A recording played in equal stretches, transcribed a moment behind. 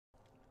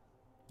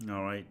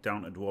Alright,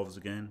 down to Dwarves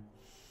again.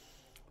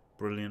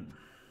 Brilliant.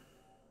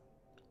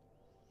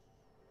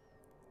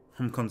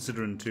 I'm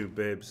considering two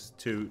babes,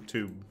 two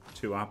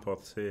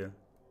apoths here.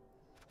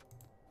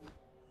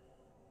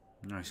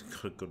 Nice,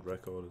 good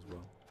record as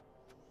well.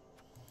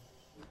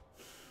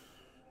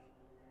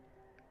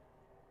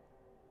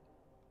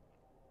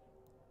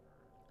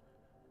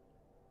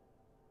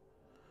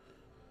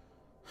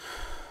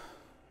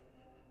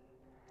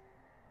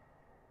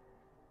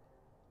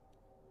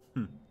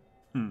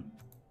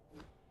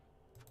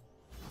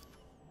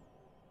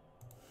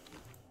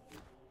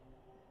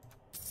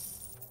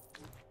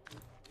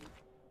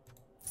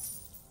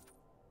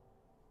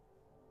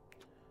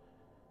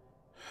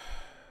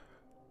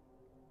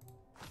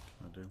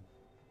 I do.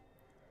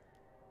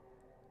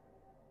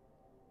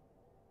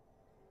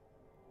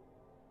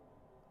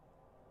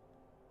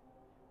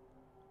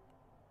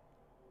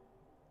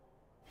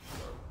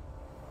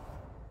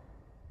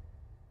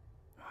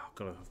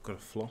 I've got a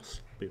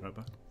floss. Be right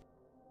back.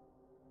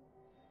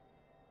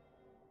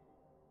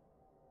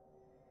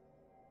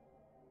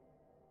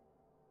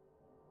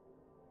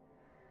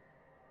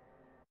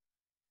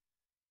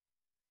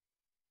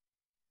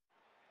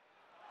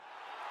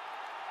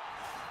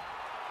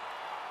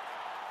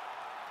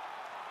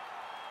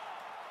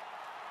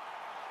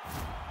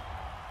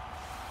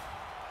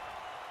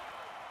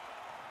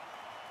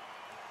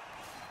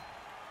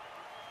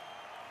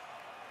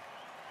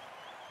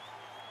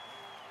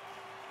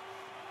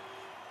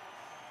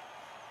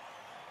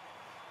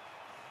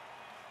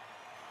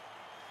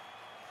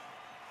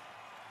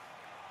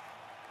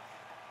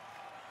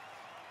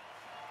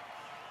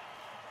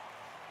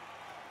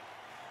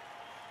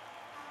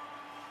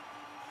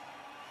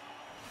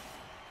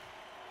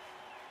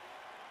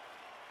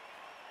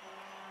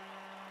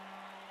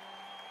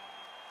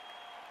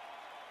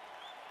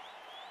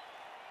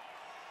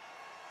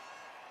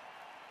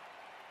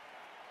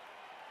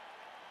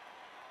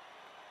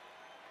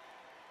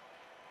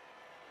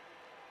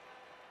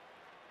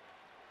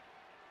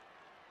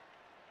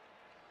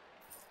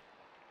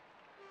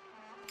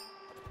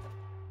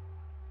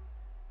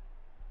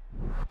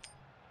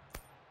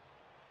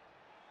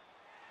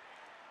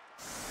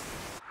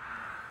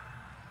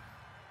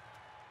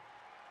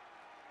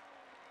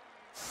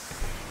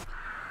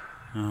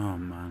 Oh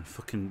man,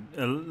 fucking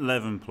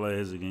 11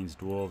 players against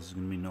Dwarves is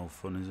gonna be no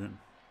fun, is it?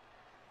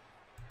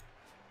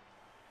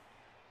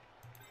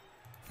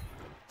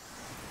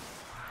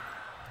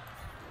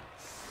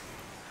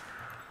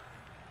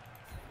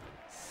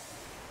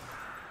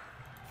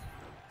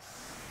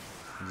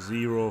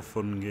 Zero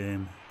fun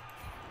game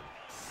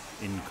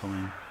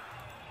incoming.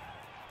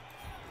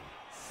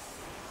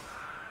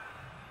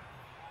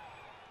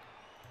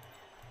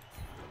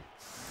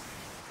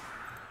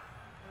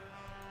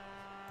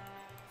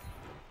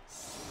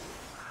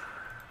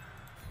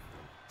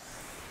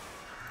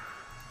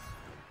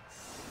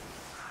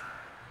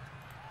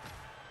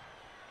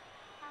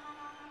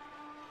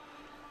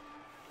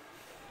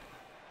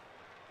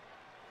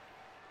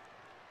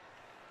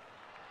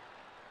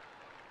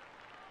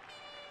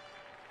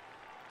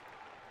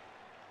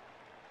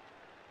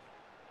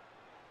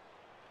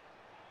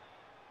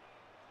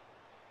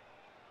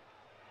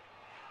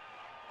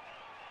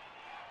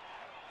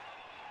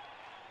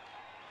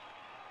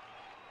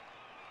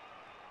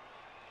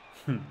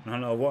 I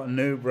know, what a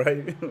noob,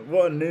 right?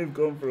 What a noob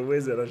going for a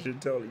wizard. I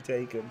should totally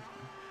take him.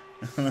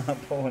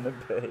 That point of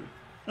pay.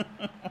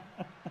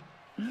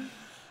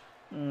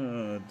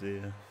 Oh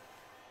dear.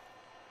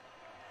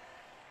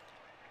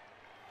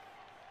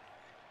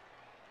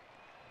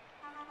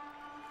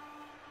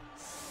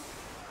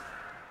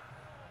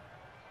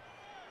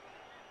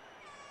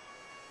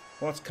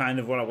 Well, that's kind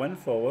of what I went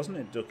for, wasn't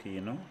it, Ducky,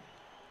 you know?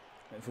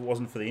 If it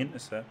wasn't for the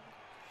intercept.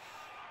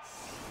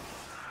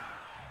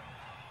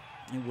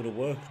 It would have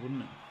worked,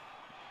 wouldn't it?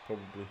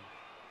 Probably.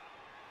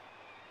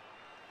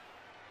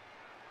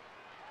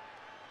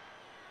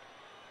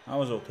 I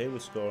was okay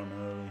with scoring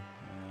early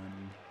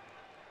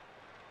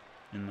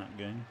in that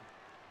game.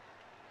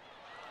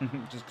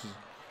 Just because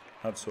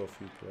I had so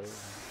few players.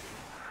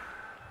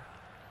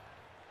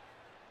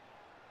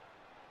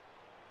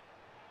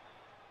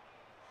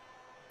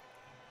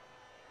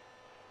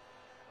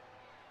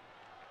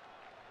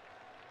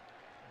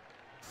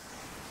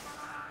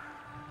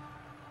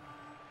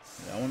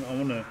 Yeah,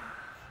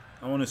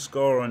 I want to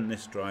score on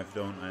this drive,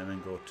 don't I, and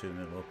then go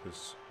 2-0 up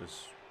as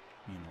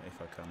you know,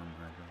 if I can on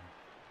high ground.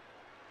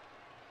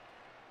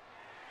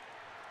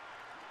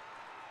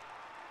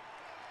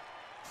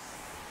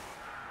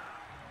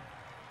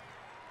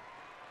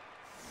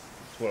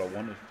 That's what I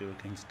wanted to do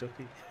against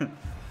Ducky,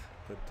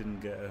 but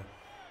didn't get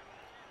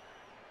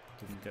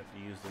to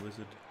use the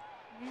wizard.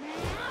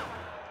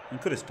 And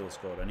could have still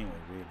scored anyway,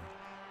 really.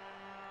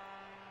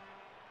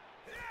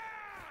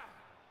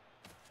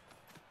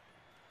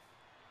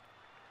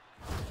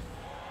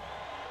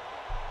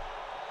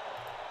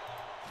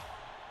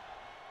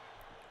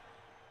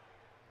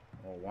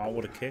 Oh wow,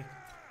 what a kick.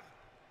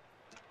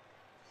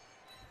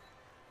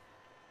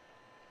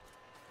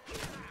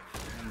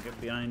 And get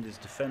behind his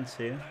defence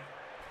here.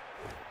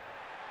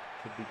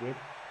 Could be good.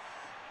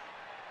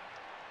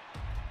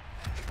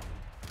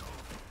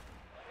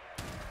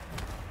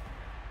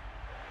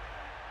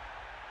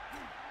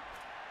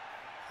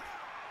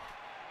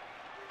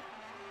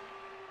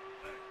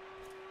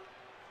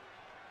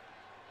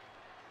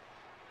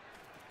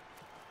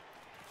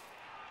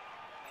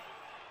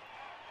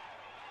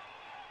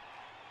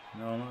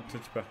 No, not a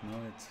touchback. No,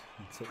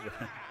 it's up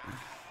there.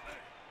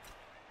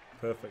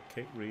 Perfect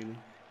kick, really.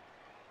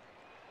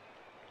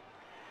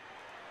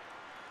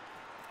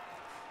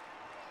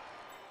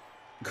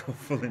 Go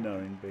full in our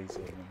base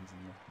elements.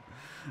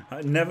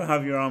 Never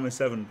have your armor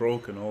 7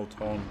 broken or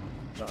torn.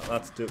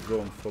 That's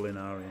going full in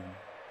area.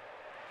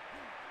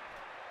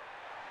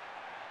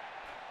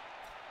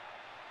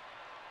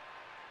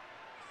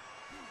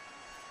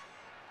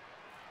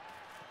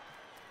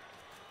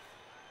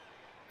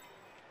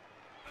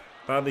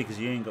 Badly because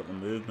you ain't got the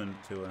movement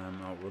to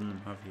outrun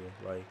them, have you?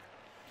 Like,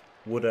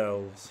 wood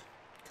elves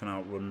can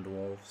outrun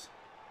dwarves.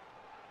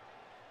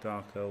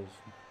 Dark elves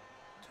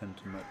tend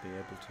to not be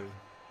able to.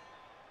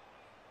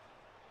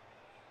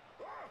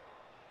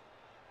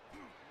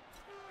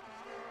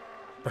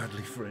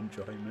 Badly for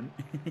enjoyment.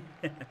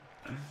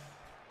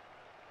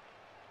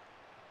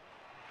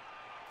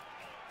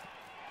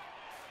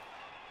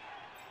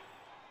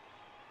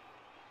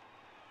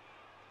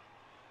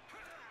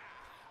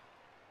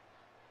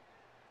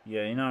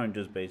 Yeah, Inarin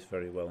does base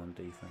very well on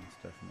defense,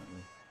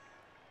 definitely.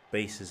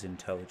 Bases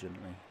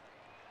intelligently.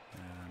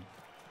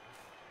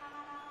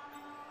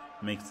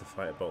 Makes the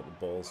fight about the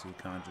ball so you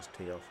can't just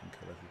tee off and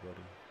kill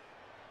everybody.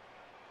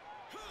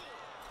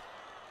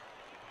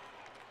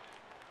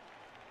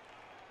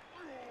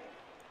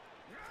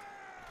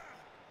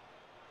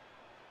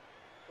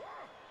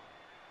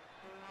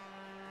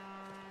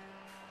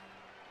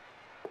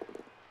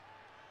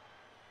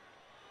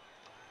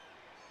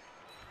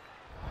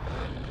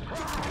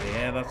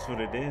 Yeah, that's what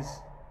it is.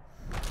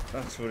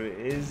 That's what it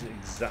is,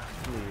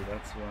 exactly.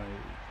 That's why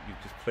you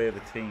just play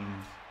the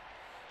teams.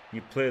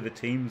 You play the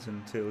teams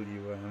until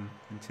you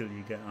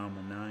get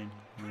armor 9.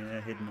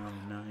 Yeah, hidden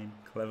armor 9.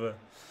 Clever.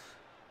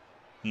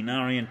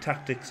 Inarian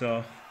tactics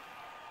are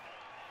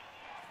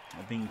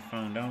being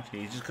found out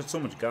here. He's just got so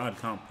much guard,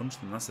 can't punch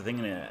them. That's the thing,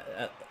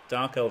 innit?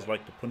 Dark elves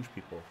like to punch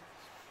people,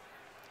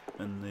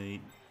 and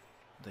they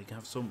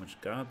have so much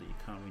guard that you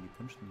can't really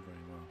punch them very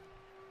well.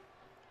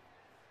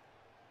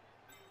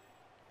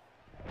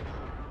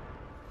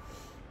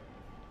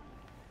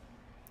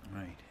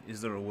 Right,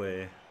 is there a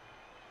way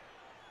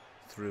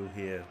through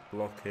here?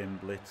 Block him,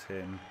 blitz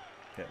him,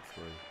 get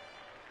through.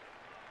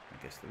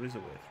 I guess there is a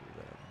way through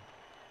there then.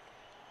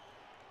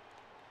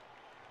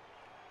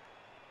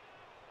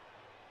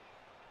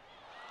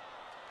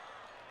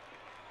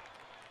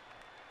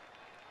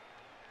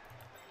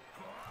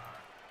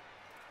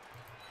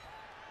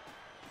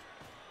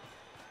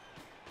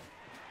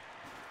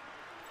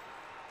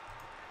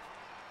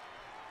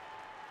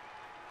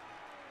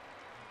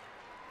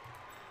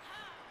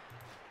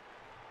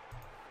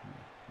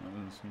 That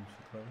doesn't seem so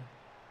clever.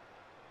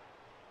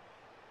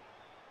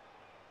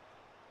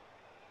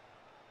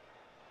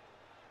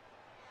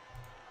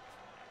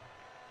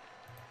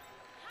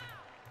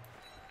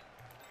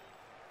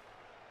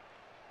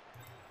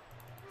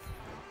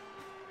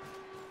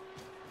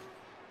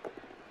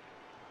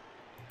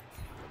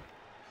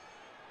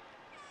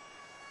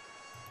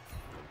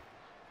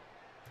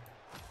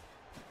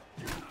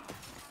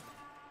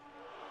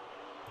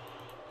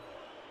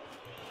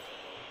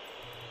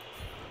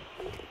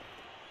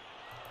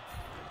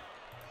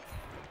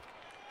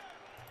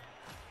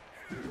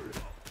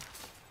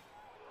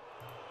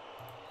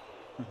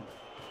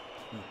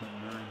 Movement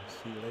 9,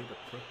 see you later,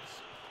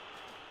 pricks.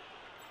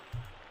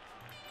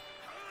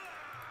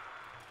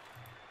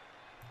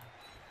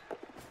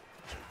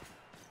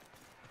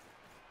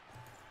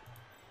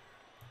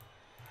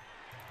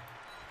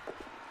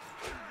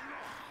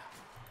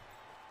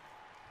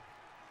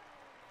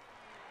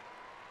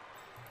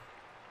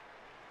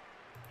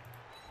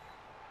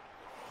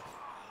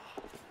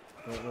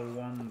 Level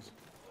 1s.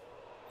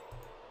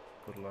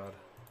 Good lad.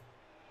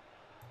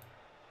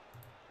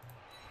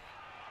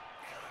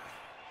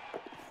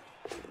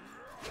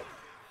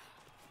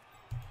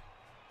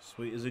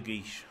 Sweet as a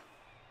geesh.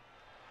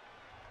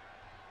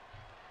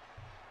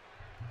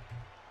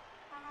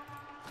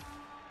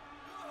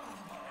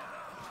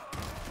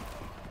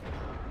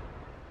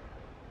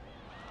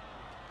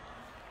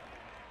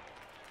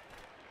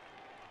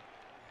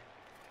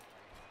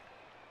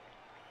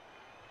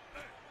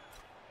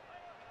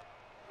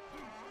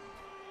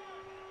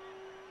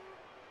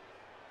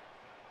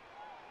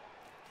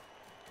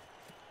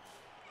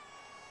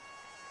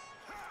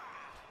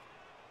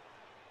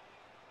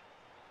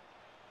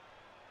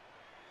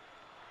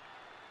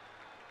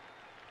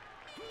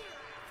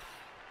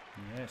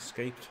 Yeah,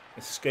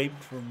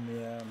 escaped from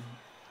the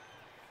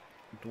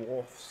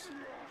Dwarfs.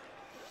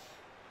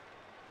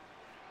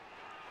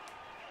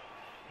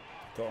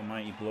 Got a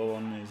mighty blow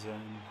on his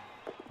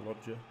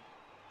lodger.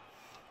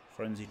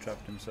 Frenzy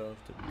trapped himself.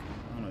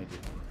 Oh no, he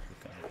didn't.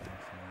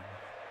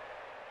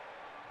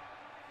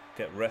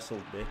 Get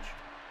wrestled, bitch.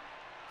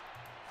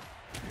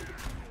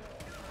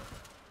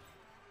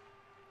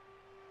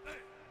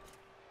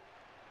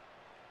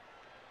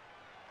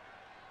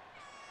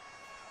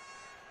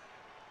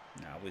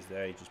 Nah, it was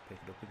there, you just pick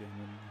it up again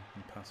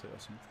and pass it or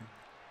something.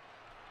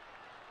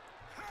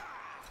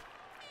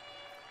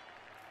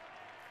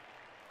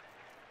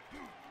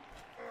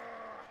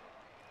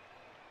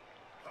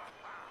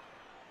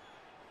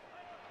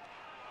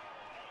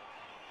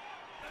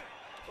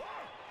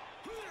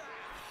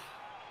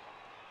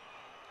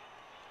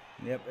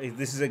 Yep,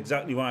 this is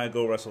exactly why I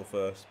go wrestle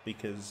first,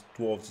 because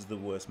Dwarves is the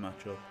worst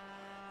matchup,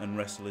 and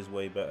wrestle is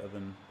way better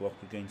than block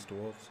against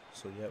Dwarves.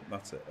 So yep,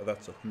 that's it.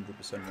 That's 100%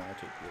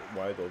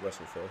 why I go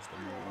wrestle first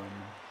on the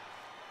alignment.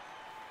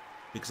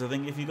 Because I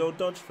think if you go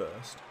dodge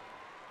first,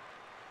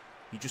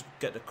 you just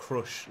get to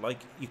crush.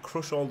 Like you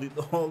crush all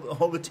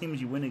the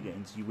teams you win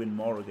against. You win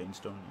more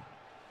against, don't you?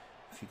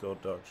 If you go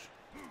dodge.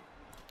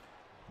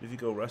 But if you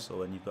go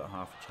wrestle, then you've got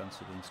half a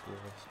chance against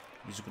Dwarves.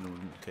 He's just going to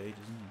run the cage,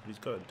 isn't he? But he's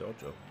got to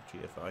dodge up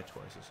GFI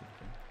twice or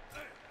something.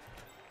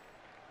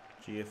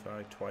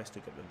 GFI twice to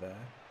get to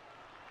there.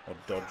 Or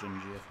dodge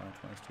and GFI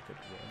twice to get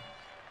to there.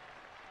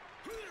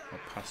 Or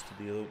pass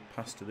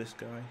to this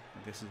guy,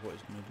 I guess is what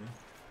he's going to do.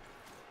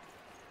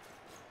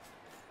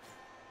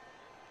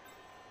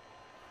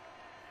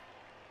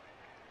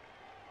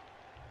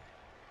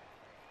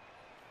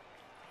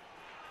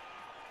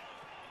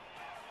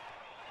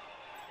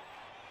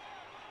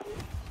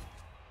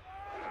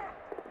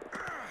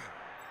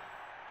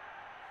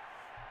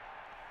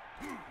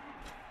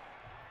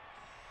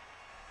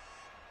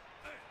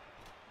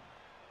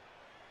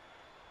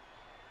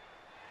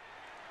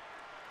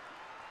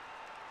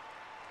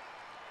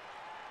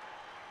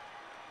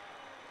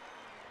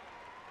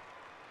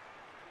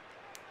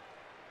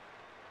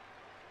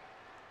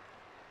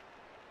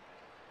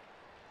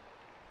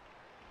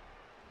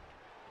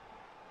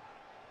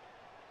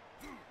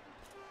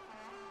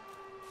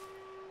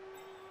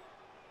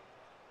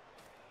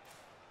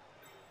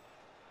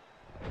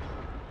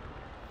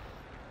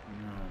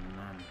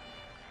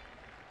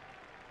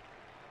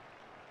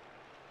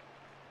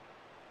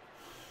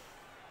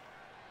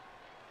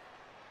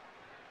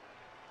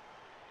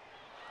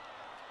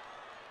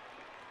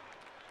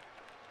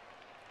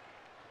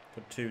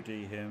 Could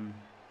 2D him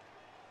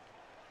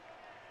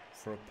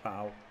for a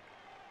pal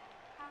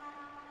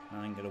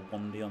and then get a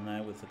 1D on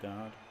there with the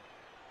guard.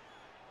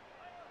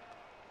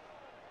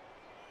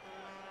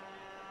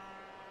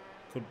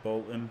 Could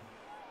bolt him.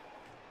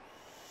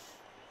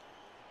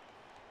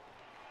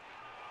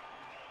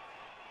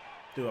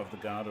 Do have the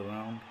guard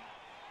around.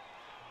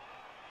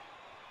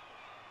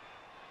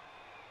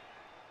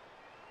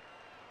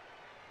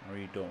 Or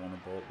you don't want to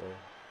bolt though.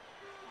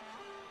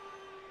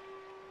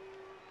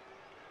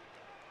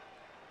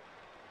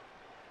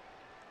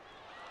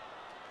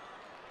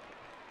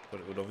 But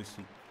it would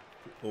obviously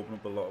open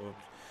up a lot of.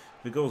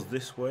 If it goes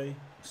this way,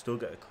 still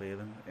get to clear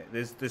them.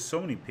 There's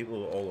so many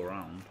people all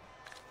around.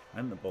 I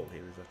think the bolt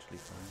here is actually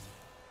fine.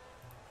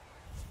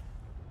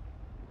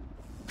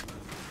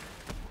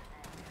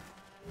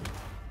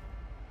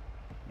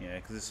 Yeah,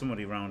 because there's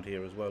somebody around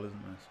here as well,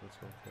 isn't there? So it's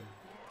okay.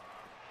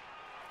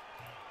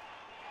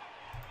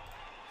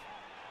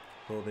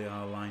 Though they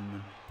are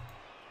linemen.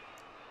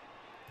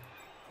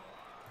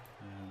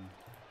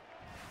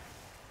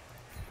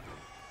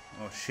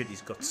 Oh shit,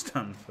 he's got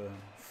stand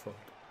firm. Fuck.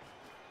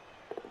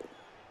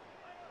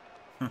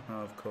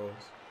 Of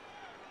course.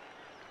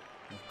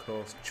 Of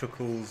course.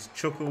 Chuckles.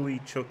 Chuckly,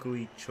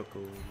 chuckly,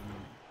 chuckle. 1,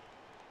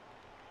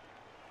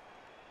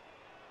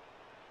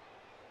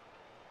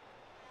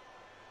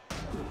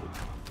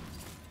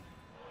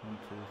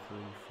 2, 3,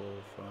 4,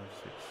 5,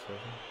 6,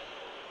 7.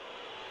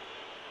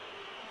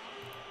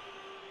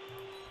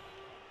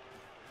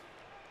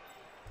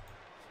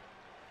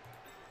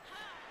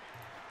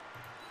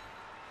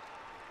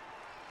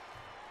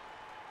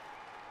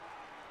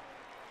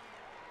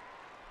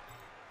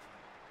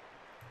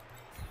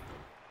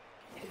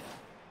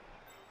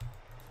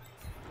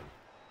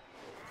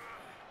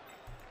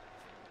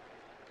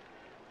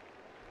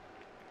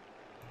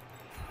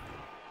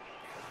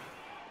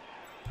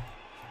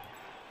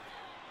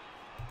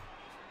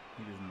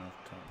 He doesn't have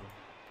tackle.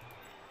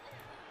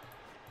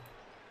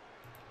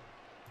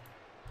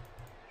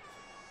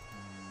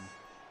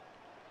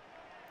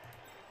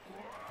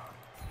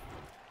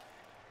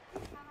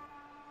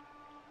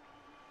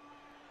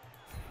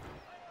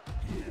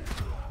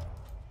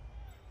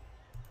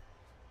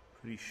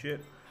 Pretty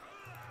shit.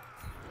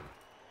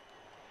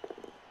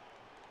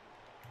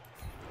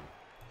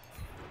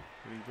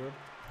 Pretty good.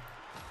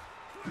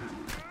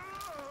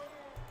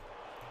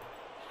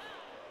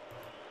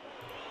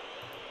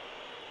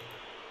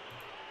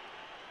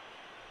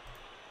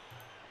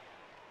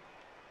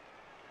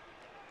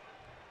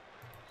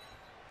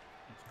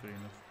 Good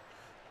enough.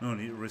 No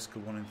need to risk a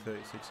 1 in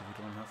 36 if you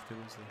don't have to,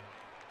 is there?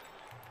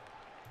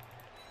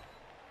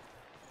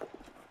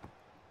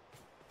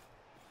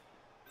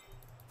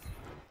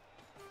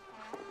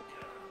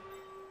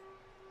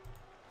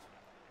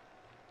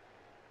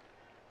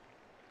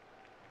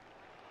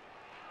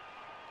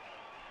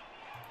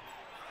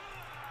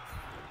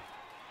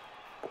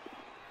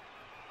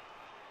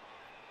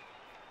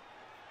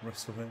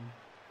 Wrestle him.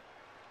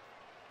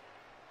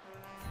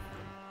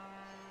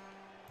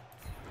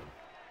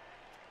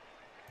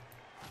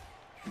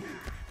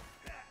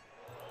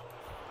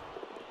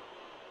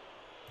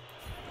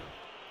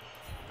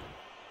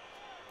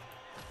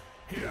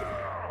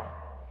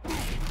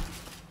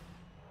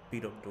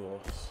 Beat up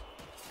Dwarfs.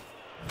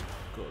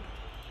 Good.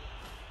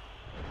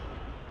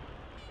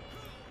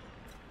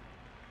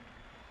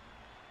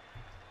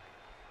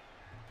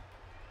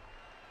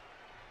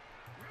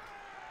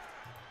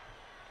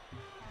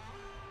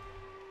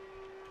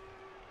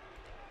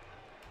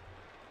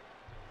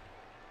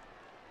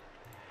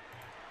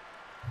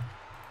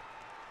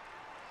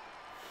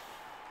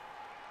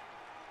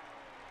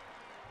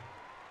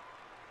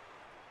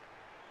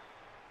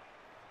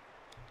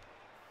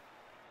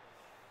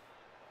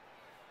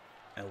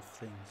 elf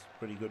things.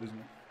 Pretty good, isn't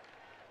it?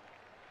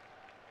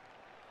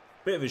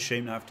 Bit of a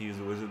shame to have to use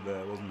the wizard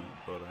there, wasn't it?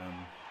 But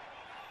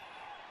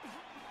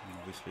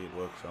obviously it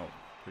works out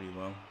pretty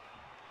well.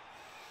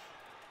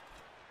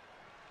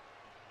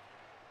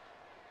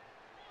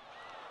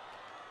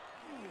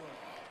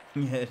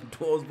 Yeah,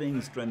 dwarves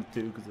being strength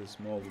 2 because they're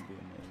small would be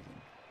amazing.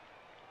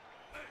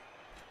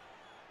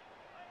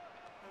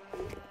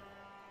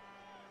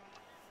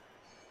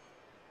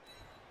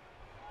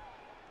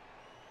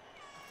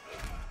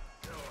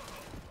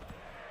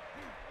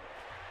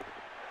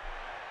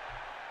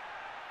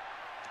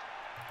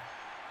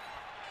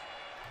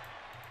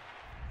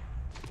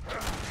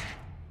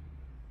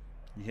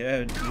 Yeah,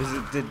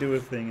 wizard did do a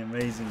thing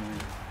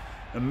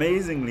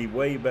amazingly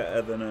way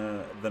better than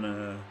a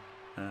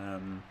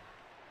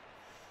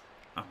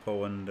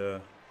Apo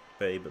and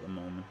Babe at the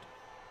moment.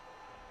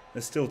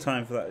 There's still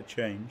time for that to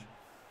change.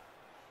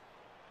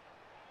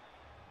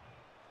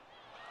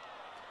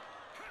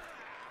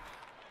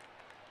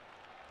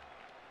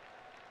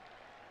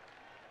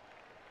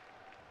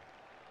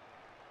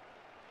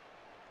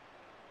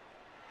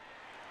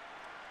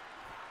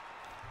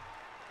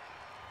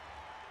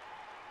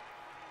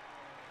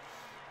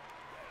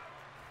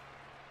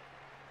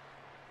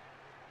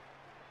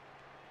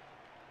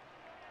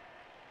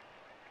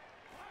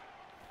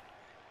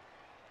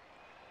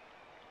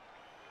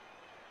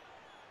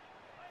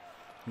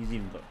 He's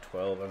even got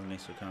 12, hasn't he,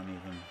 so can't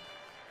even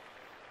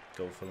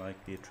go for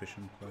like the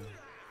attrition play.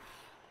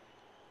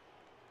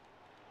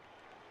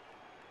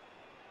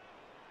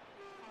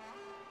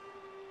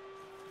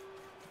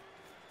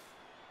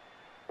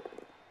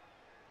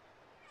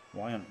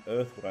 Why on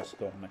earth would I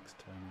score next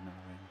turn in our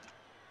ring?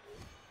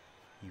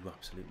 You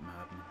absolute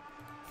madman.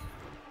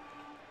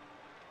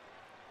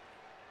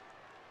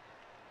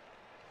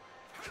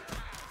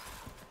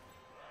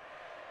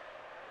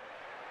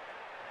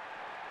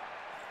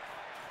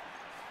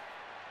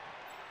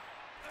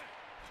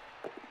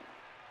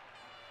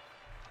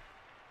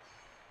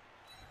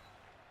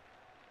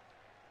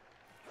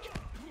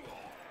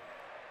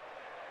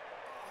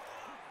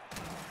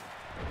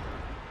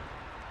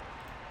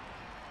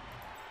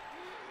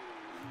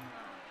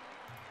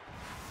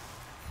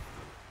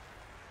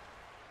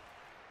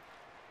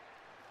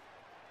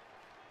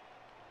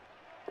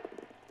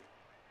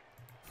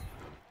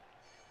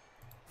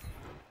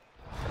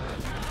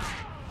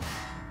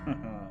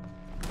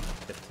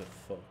 It's a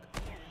fuck.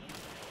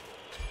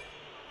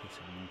 It's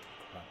a monkey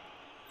crap.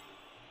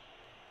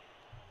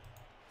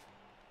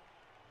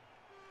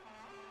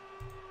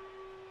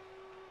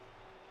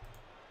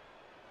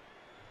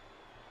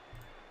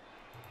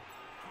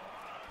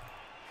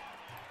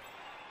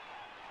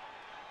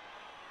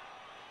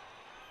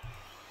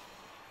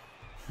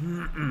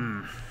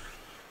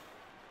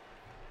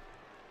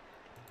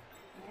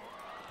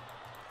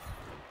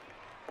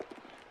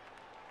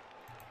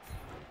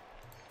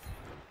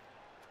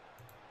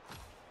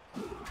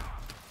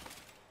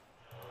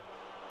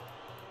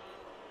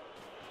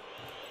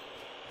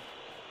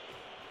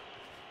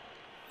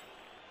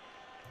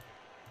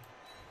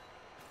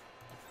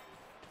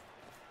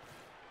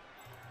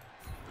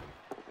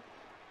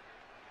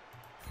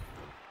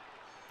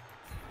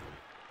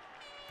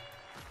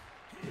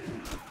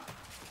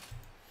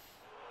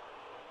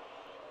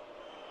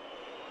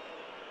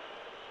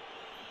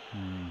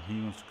 He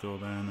wants to go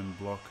there and then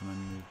block and then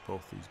move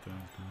both these guys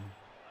down.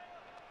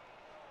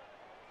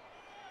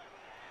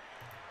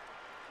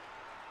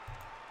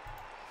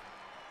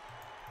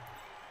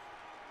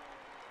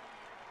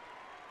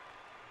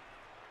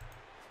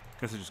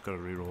 Guess I just gotta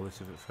reroll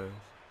this if it fails.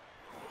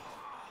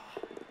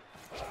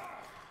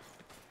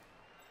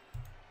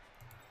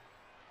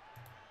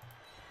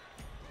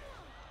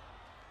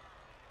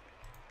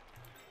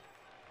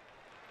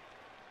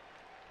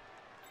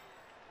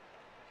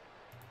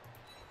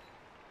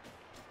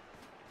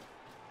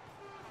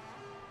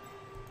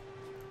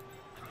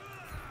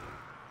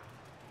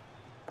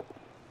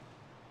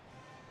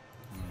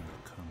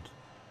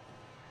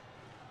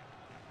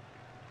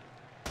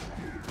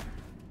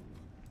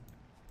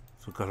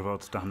 Forgot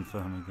about stand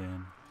firm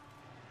again.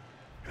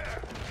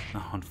 No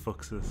one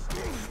fucks us.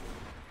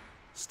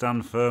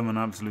 Stand firm, an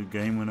absolute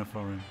game winner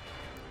for him.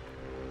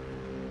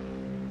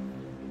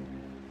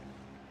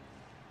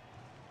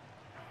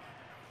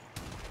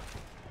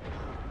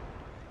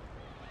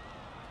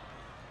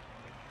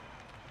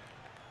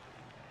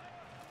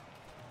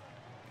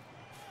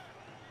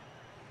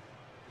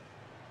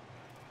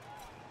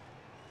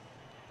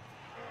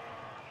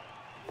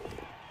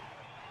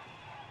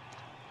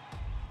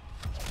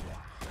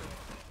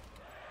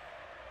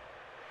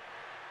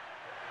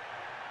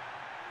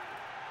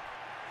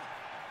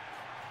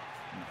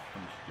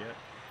 Yet.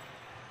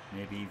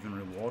 Maybe even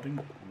rewarding,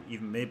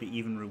 maybe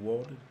even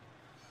rewarded.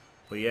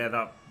 But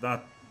yeah,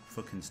 that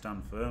fucking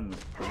stand firm was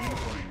brilliant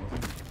for him,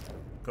 wasn't it?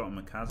 Got him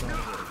a Kaz out of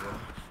it as well.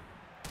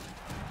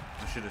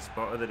 I should have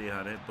spotted that he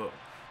had it, but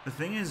the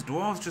thing is,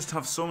 dwarves just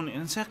have so many.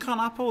 And say I can't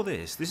Apo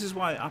this. This is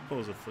why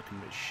Apos are fucking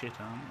bit shit,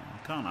 aren't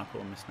they? I can't Apo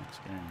this next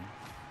game.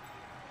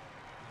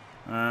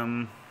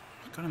 I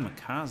got him a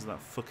Kaz, that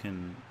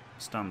fucking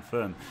stand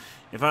firm.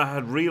 If I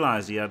had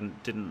realised he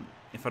didn't,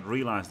 if I'd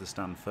realised the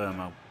stand firm,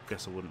 I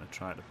guess I wouldn't have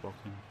tried to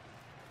block him.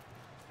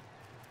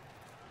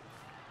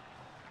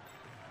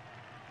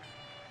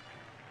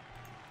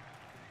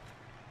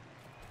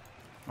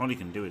 All he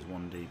can do is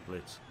 1D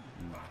blitz.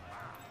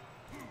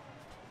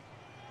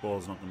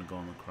 Ball's not going to go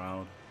on the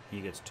crowd. He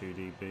gets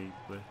 2D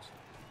blitz.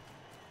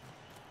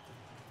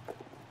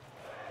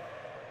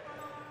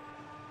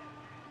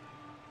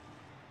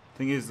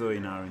 Thing is though,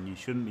 Inarin, you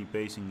shouldn't be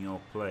basing your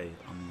play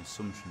on the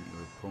assumption that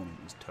your opponent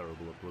is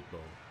terrible at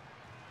Bloodbowl.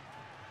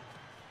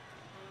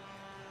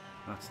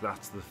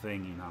 That's the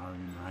thing,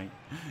 Inarin, right?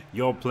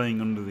 You're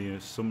playing under the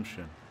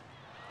assumption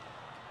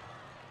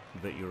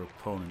that your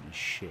opponent is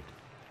shit.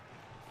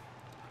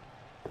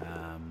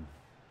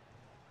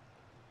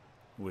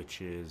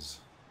 Which is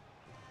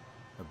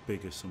a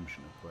big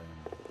assumption to play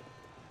under.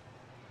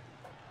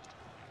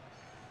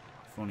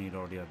 If only he'd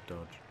already had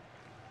dodge.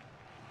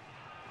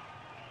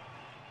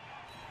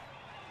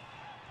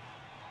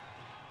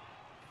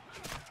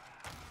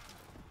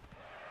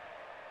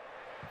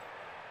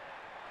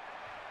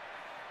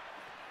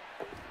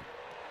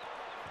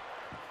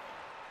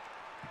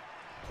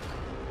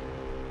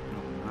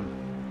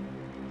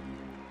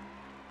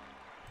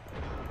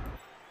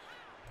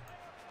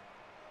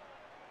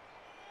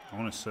 I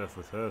want to surf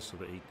with her so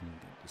that he can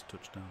get this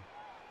touchdown.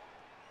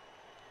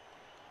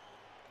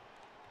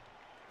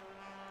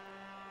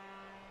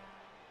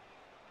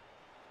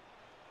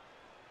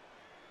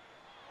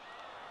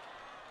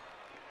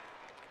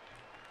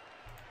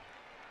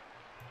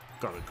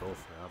 Gotta go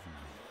for it, haven't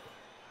I?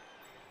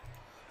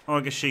 Oh,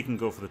 I guess she can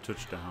go for the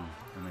touchdown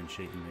and then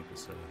she can make the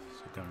serve.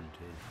 So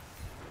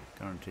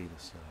guarantee the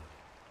serve.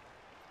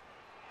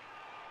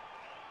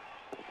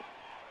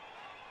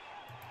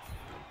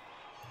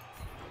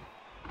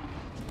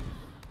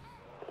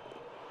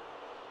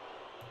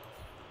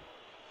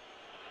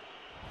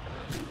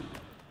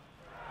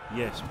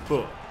 Yes,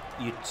 but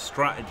your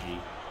strategy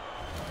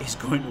is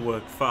going to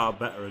work far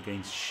better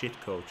against shit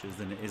coaches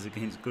than it is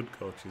against good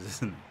coaches,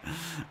 isn't it?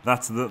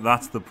 That's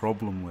the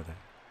problem with it.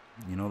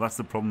 You know, that's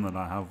the problem that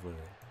I have with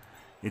it.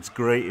 It's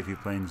great if you're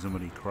playing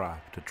somebody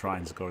crap to try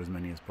and score as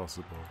many as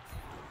possible.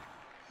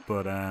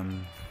 But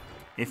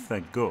if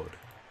they're good,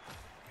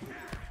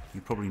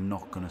 you're probably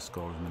not going to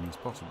score as many as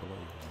possible, are you?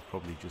 You're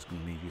probably just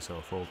going to leave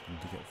yourself open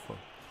to get fucked.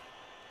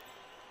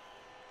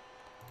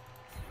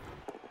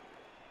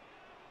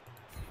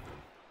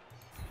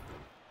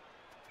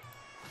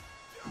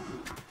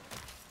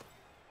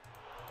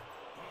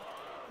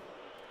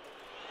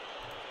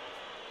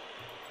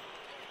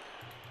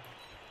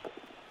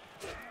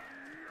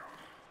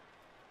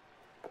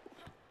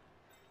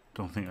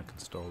 Don't think I can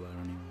stall there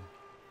anymore.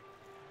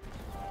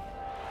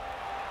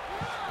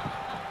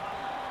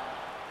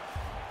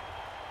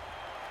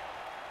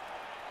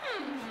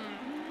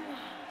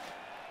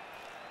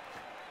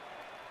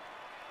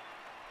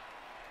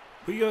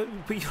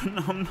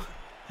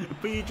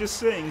 But you're just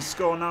saying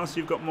score now so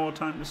you've got more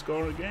time to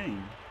score a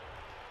game.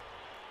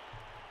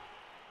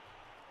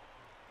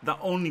 That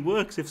only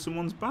works if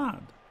someone's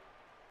bad.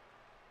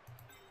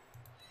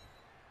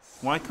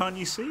 Why can't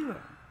you see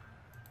that?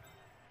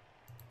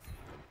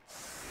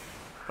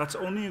 That's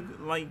only,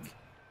 like,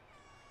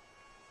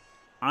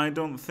 I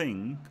don't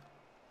think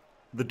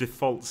the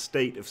default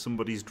state of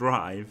somebody's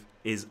drive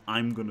is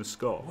I'm going to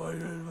score. What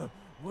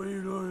are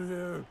you doing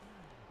here?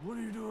 What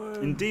are you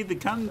doing? Indeed, they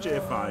can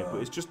J5,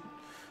 but it's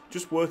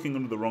just working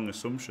under the wrong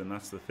assumption.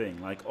 That's the thing.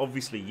 Like,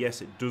 obviously,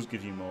 yes, it does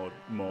give you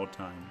more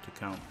time to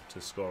count to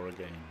score a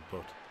game,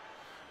 but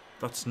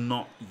that's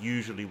not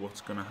usually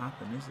what's going to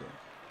happen, is it?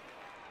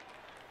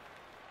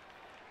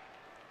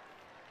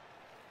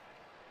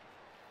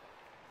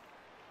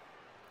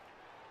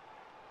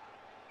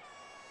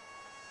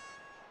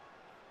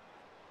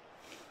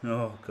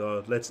 Oh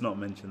God, let's not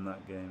mention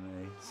that game,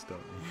 eh?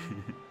 Stop.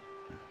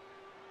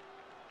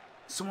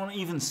 Someone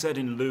even said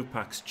in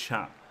Lupak's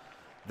chat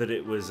that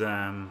it was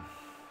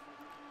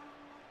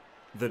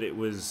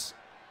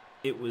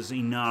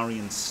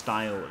Inarian's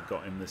style that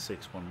got him the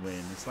 6-1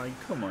 win. It's like,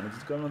 come on,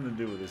 it's got nothing to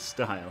do with his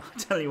style. I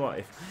tell you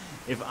what,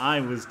 if I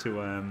was to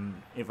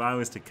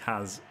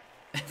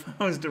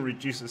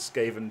reduce a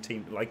Skaven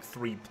team to like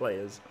 3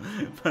 players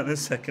by the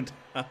second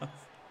half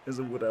as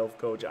a Wood Elf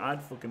coach,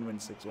 I'd fucking win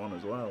 6-1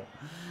 as well.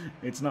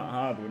 It's not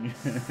hard when you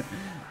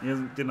he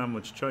didn't have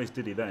much choice,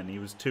 did he then? He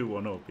was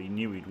 2-1 up, he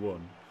knew he'd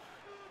won.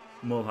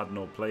 Mull had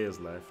no players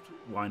left.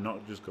 Why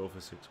not just go for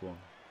 6-1?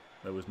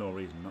 There was no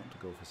reason not to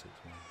go for 6-1.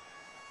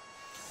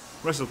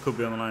 Russell could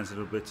be on the line to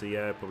do a blitzer,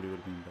 yeah, probably would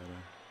have been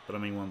better. But I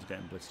mean, one's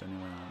getting blitzed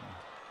anyway, aren't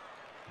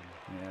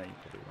they? Yeah, you're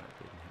probably right,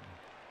 didn't you?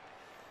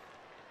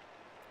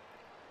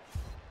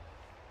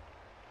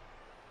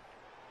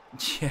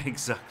 Yeah,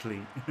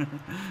 exactly.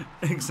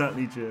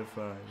 Exactly,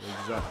 J5.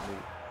 Exactly.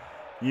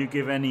 You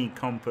give any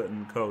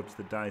competent coach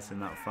the dice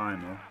in that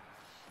final.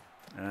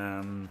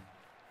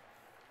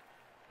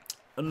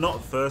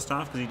 Not first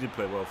half, because he did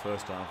play well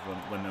first half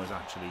when there was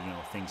actually, you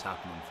know, things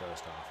happening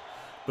first half.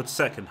 But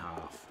second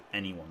half,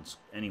 anyone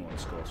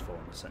scores 4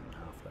 in the second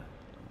half there.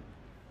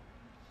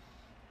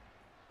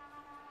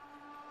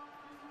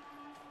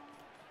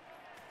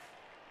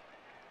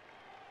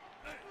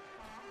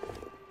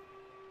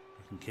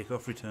 And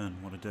kick-off return.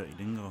 What a dirty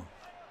dingo.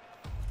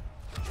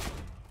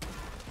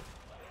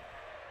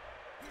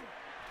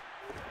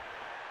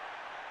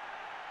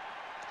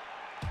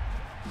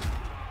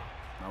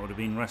 That would have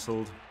been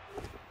wrestled.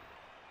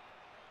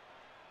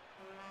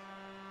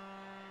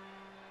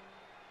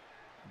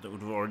 That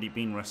would have already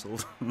been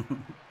wrestled.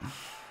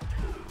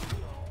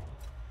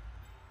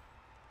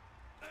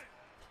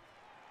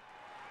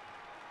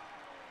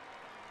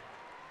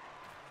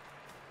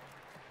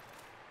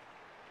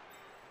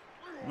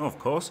 No, of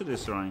course it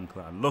is, Sir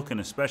Ironclad. Look, and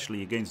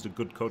especially against a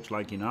good coach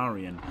like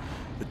Inari,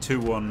 the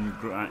 2-1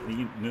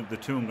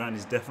 grind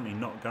is definitely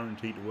not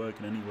guaranteed to work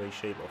in any way,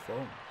 shape or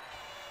form.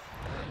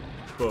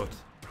 But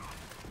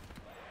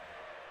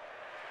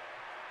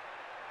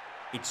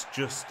it's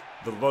just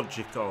the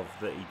logic of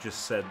that he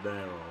just said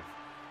there of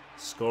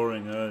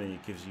scoring early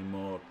gives you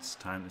more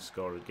time to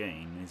score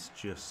again. It's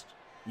just,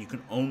 you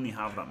can only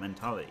have that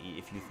mentality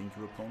if you think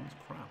your opponent's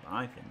crap.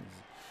 I think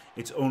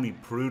it's only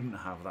prudent to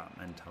have that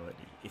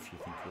mentality if you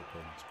think your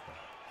opponent's crap.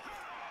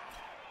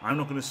 I'm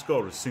not going to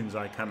score as soon as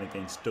I can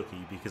against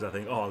Ducky because I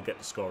think, oh, I'll get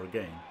to score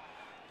again.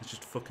 It's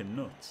just fucking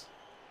nuts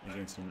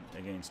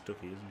against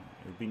Ducky, isn't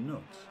it? It would be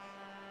nuts.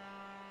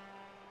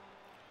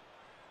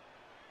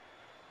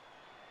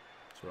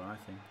 That's what I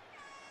think.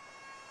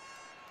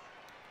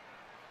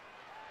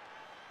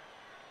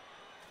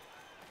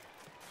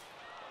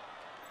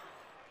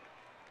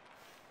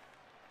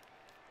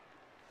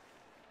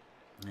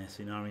 Yes,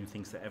 Inarian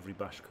thinks that every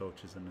bash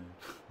coach is a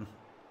noob.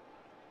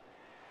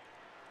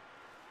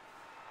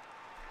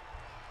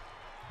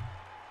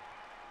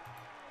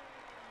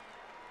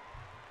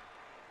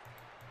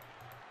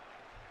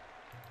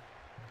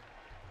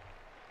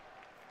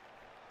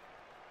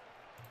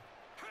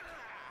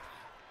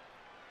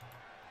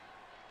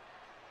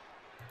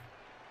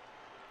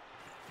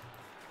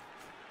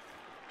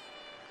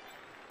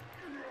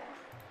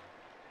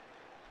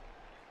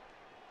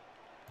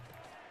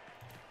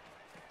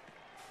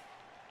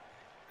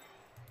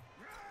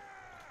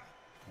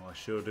 I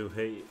sure do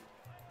hate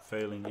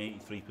failing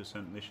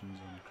 83% missions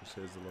on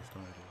Crusades of the Lost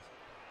Idols.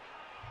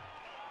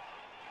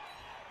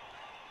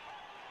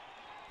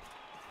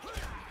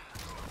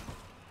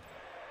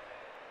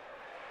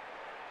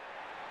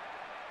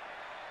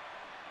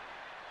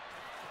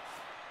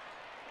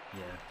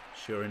 Yeah,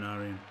 sure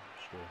Inarian,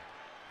 sure.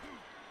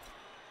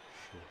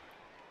 Sure.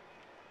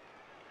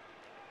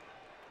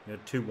 You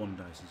had 2 1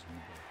 dices on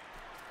the board.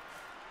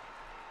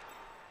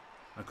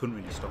 I couldn't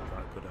really stop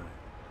that, could I?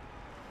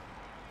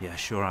 Yeah,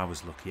 sure, I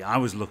was lucky. I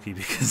was lucky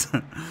because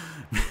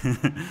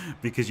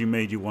because you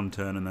made your 1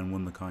 turn and then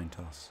won the coin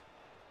toss.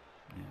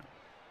 Yeah.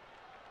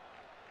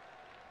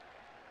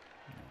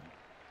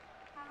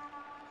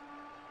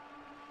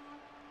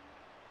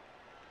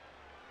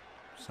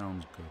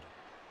 Sounds good.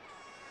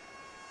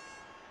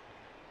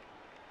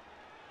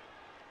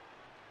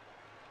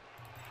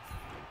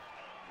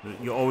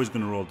 You're always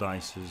going to roll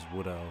dice as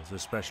Wood Elves,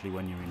 especially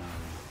when you're in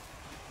Ireland.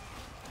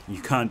 You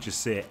can't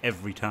just say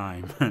every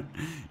time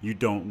you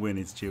don't win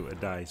it's due to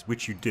dice,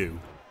 which you do,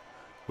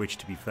 which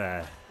to be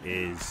fair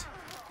is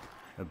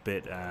a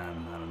bit, I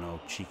don't know,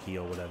 cheeky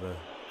or whatever,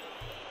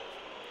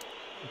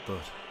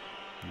 but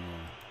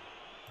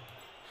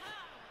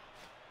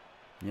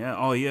yeah.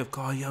 Oh yeah,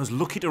 God, yeah, I was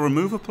lucky to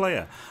remove a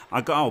player.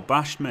 I got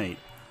out-bashed, mate.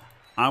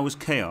 I was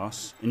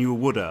Chaos and you were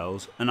Wood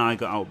Elves and I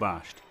got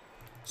out-bashed.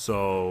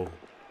 So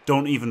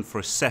don't even for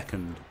a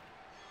second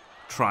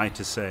try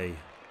to say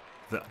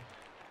that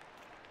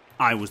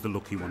I was the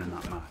lucky one in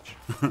that match.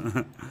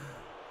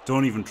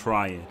 Don't even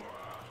try it.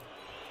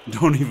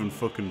 Don't even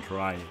fucking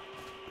try it.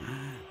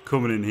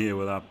 Coming in here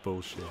with that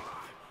bullshit.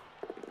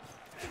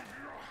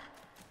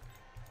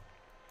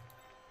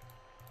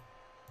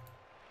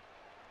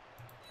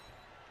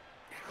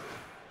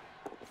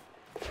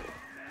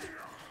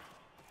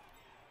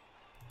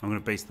 I'm going to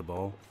base the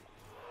ball.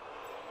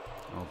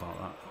 How about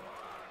that?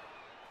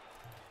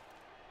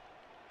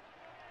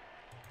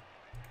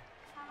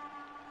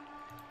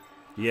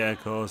 Yeah,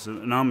 of course.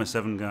 An Armour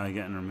 7 guy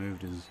getting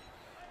removed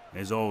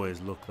is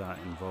always looked at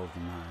involved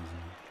in that, isn't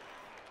it?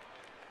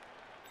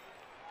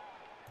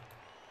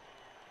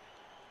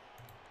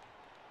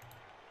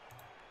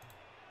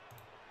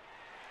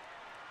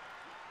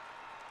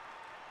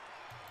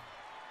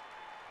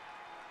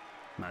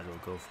 Might as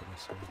well go for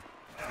this one.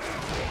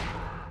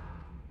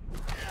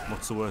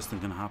 What's the worst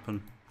that can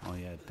happen? Oh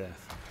yeah,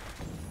 death.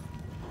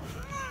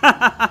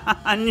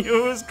 I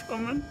knew it was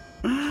coming.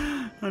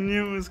 I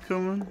knew it was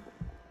coming.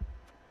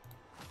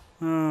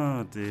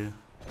 Oh dear.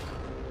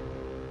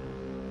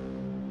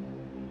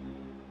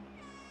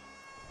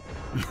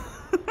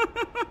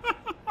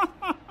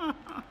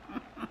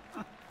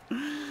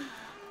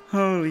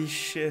 Holy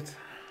shit.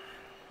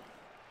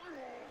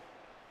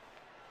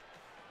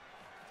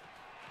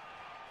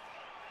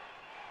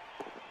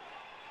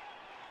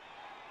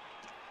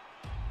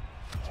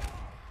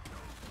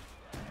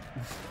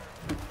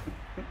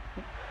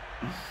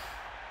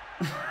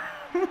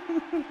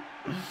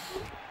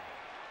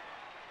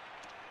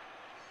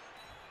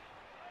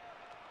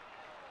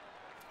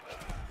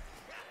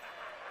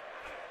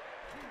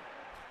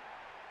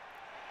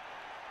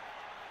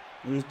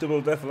 was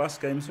double death last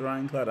game, Sir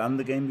Ironclad, and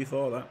the game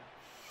before that.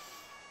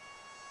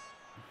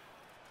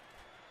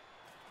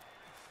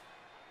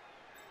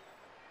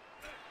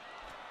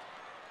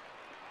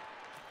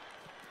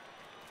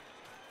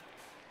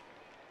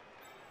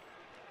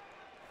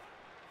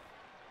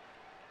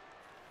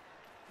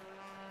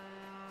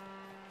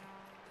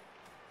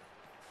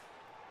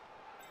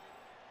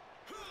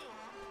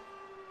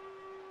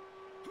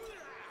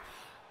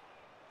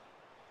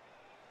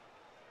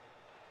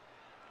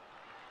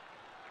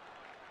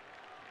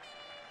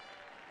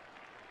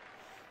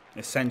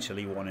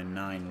 Essentially 1 in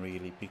 9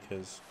 really,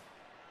 because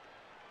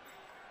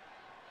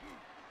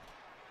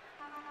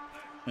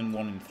and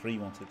 1 in 3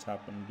 once it's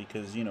happened,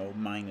 because you know,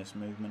 minus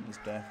movement is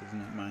death,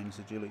 isn't it? Minus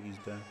agility is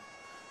death,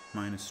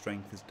 minus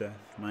strength is death,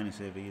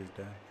 minus AV is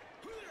death,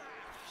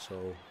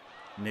 so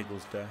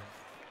niggle's death.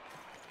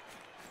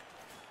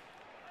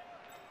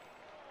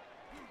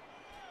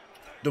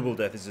 Double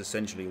death is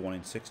essentially 1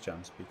 in 6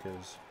 chance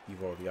because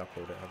you've already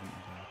uploaded it, haven't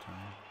you, by the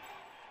time.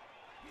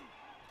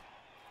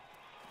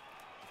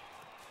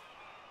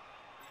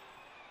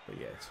 But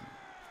yeah, it's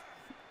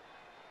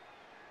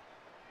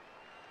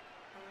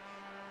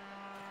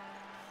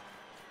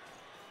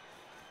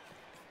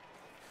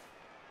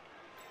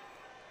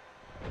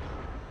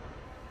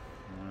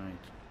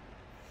right.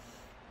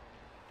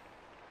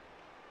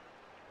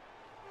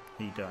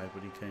 He died,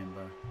 but he came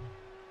back.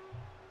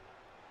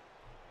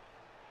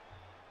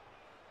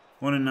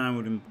 1 in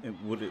 9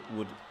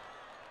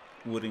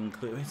 would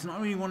include. It's not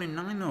really 1 in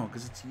 9 though,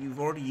 because you've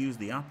already used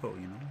the apple,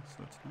 you know,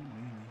 so it's not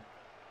really.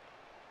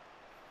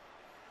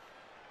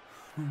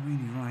 Not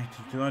really right.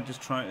 Do I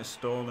just try to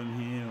stall in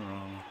here,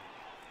 or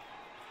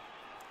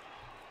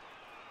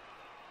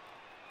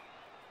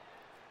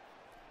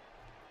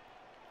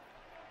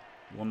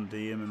one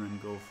D him and then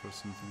go for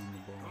something on the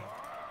ball?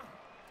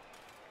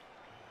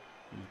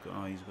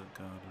 He's got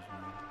guard as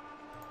well.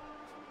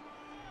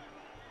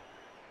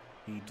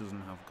 He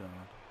doesn't have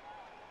guard.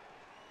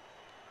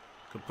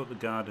 Could put the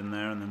guard in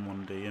there and then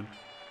 1D him.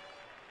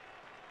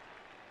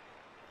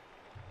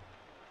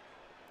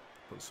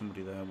 Put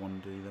somebody there,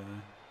 1D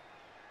there.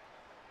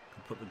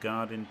 Could put the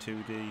guard in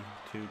 2D,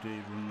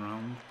 run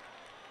round.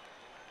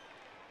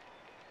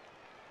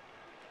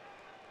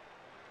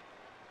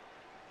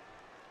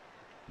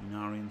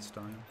 Inarian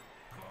style.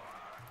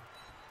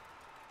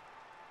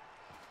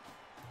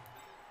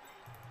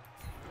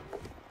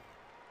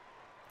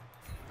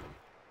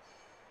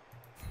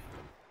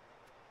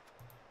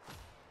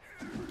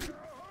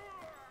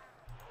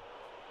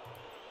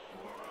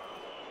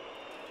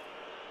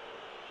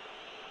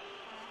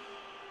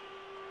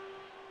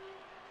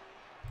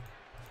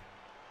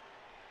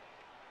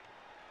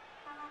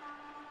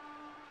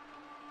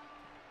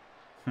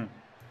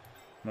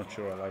 Not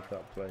sure I like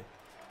that play.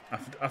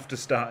 After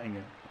starting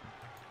it.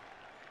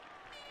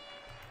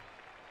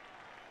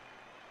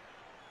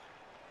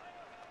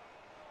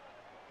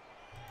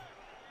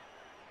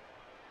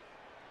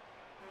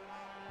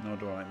 Nor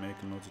do I like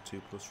making loads of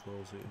 2+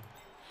 rolls here.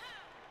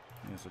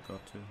 Yes, I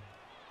got to.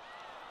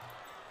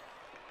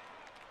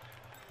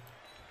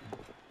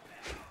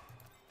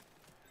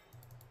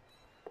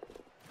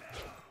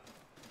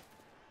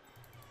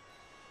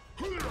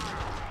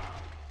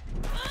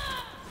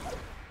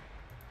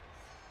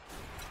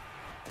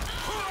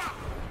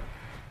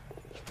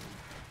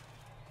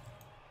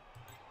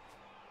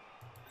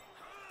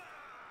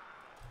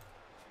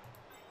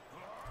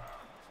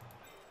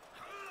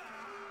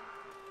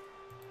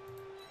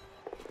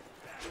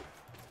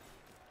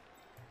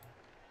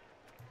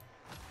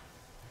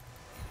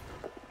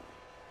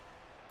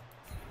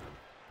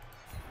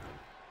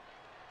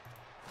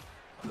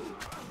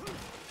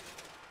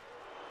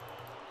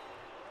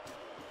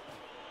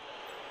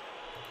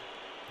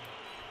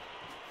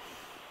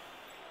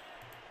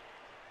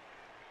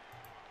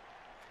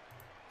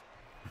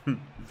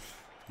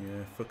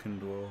 Yeah, fucking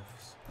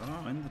dwarfs.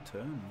 Oh, end the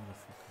turn,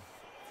 motherfucker.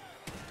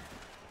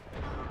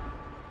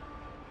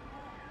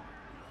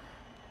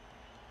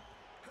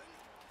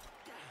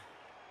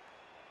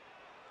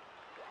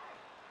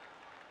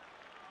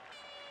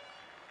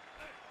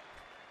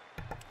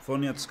 If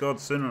only I'd scored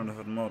sooner and I'd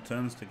had more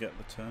turns to get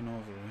the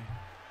turnover, eh?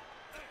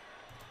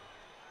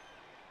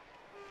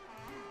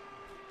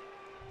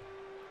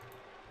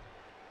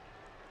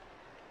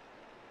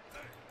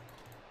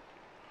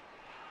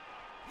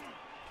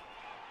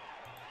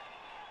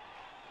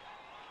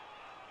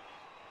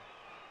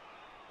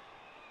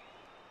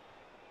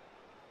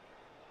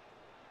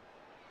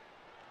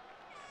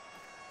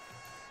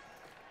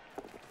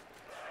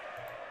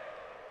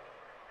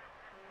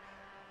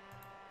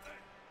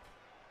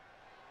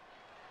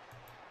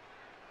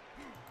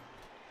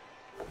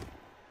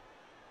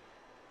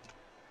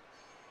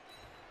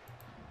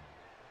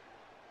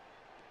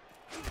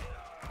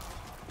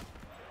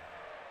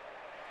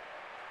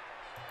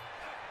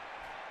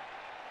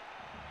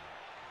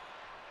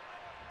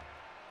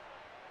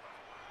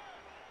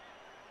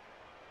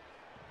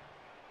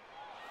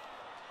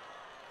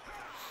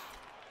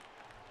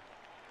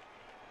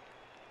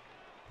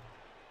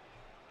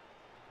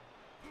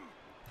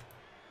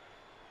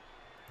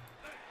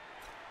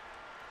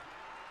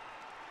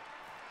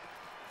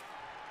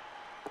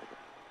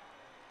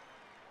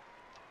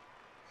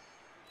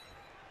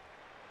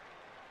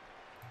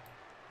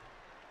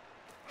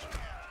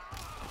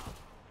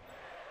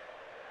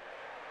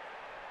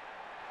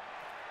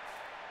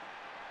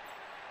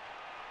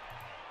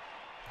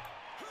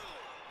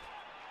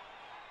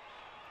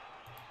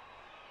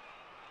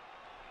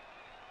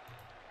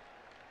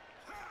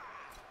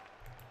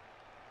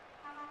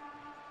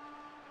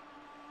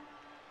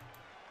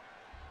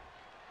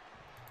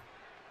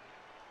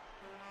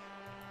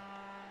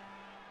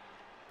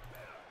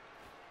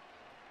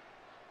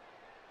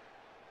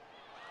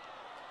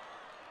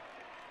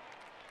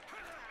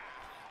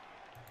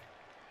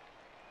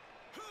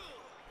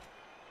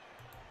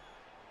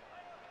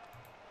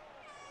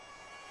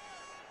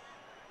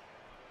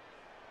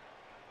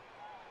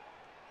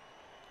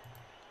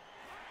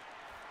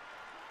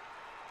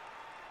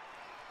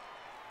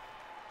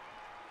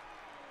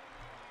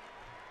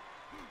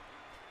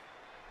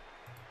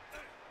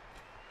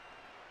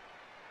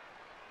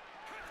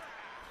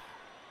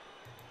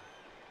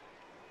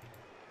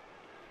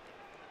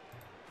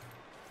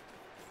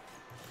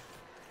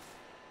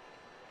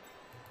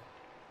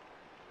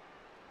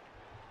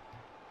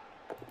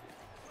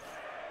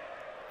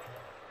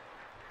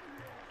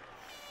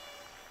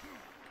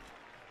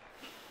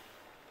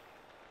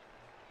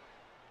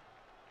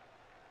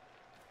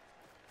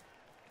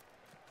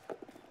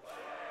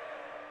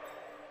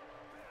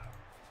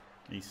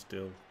 He's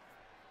still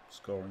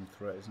scoring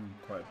threat, isn't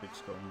he? Quite a big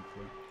scoring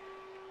threat.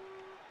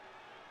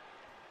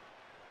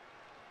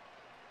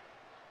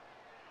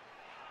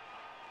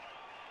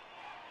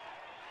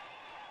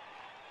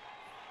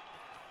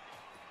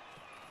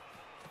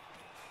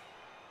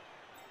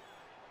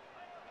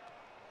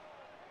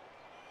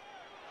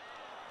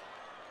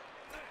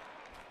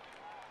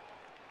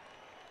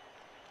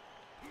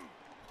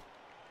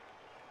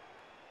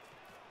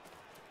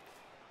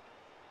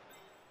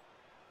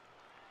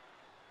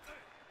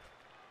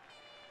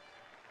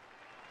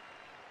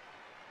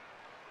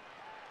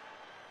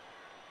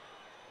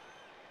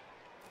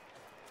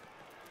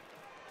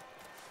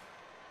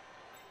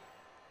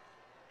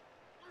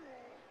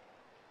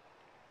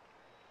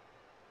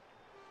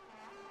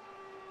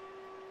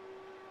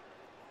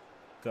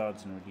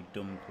 Guard's in a really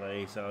dumb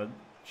place. I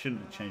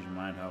shouldn't have changed my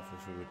mind halfway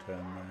through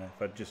return there.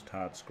 If I'd just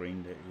hard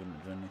screened it, he wouldn't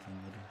have done anything,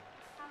 would he?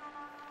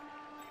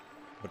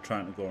 But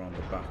trying to go around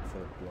the back for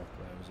the block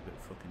there was a bit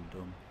fucking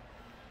dumb,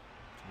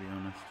 to be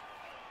honest.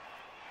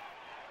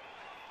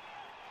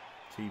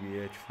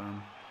 TBH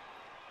fan.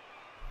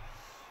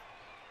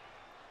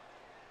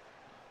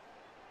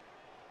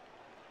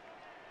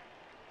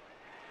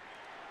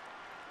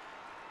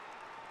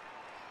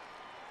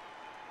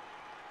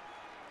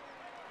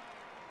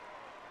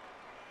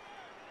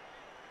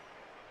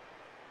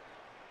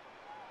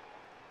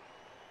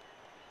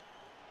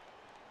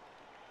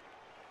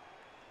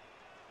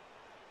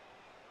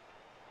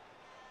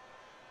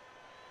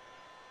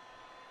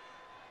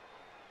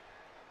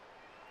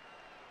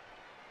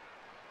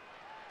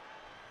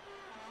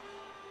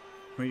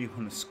 Really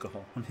want to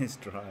score on his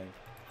drive.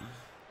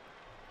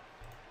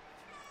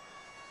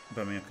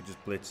 But I mean, I could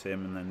just blitz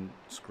him and then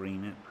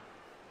screen it.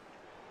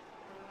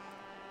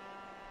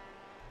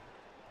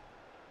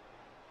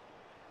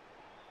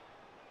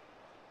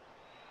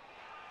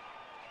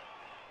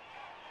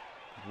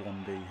 Could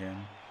 1D him.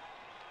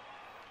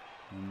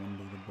 And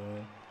 1D the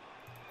ball.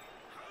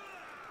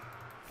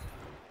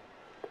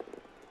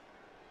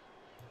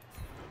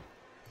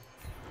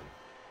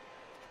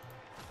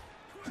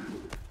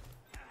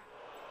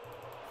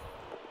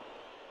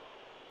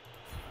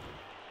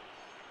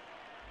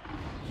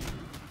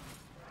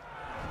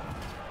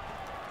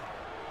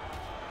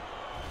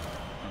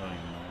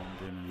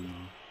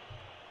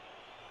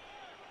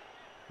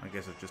 I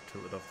guess I've just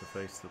tilted off the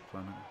face of the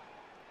planet.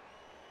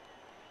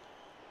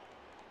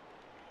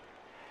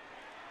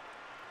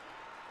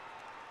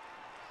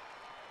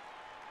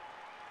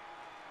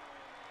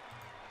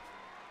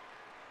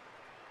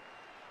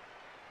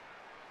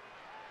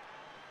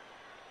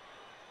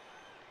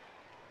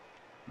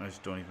 I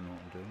just don't even know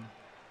what I'm doing.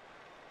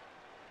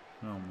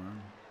 Oh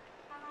man.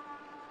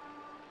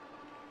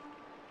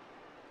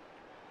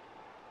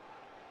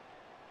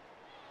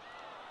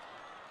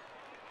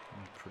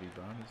 Pretty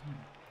bad, isn't it?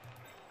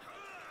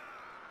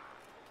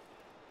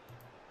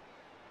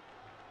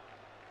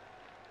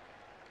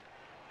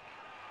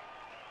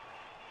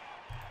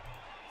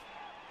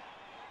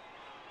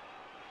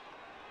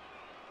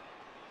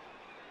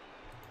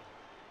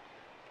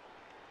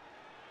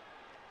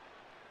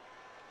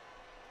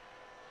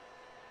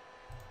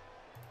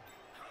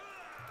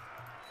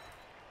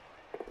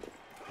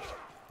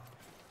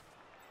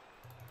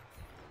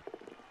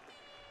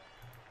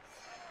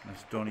 I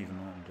just don't even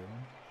know what I'm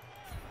doing.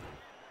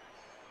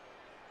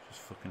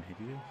 Just fucking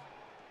hideous.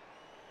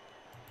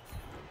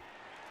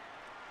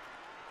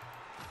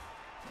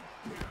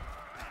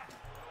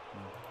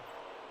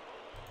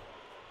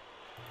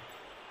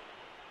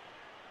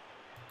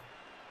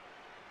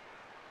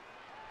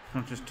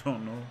 I just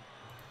don't know.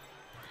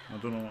 I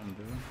don't know what I'm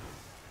doing.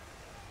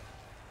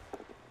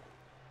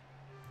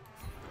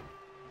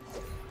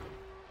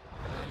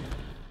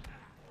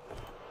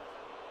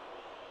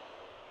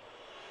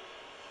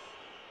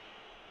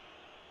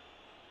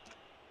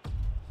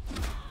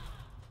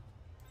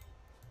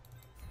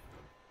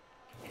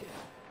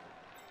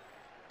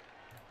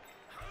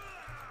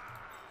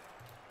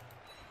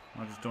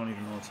 I just don't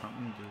even know what's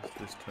happened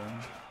this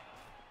turn.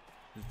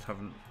 Just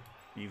haven't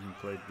even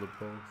played Bloodbowl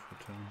for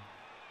a turn.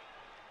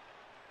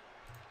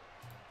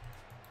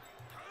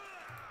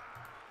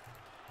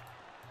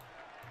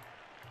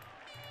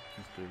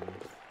 Let's do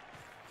this.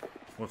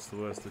 What's the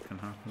worst that can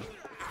happen?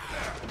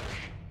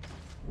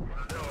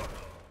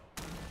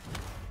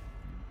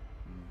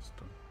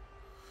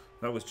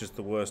 That was just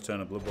the worst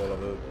turn of Bloodbowl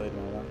I've ever played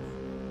in my life.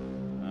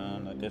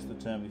 And I guess the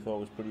turn before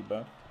was pretty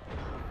bad.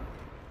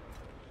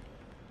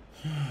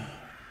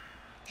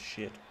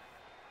 Shit.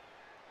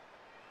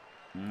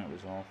 That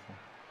was awful.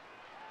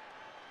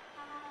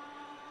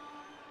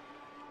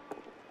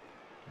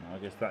 Well, I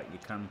guess that you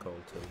can call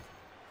too.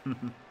 I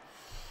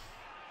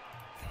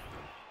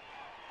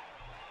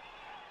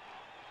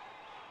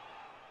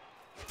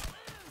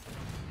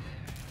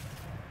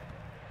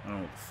don't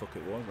know what the fuck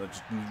it was. I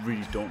just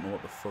really don't know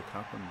what the fuck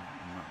happened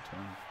in that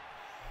turn.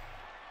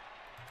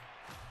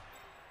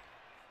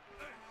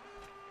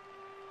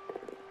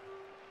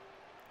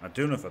 I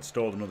do know if I'd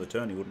stalled another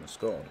turn, he wouldn't have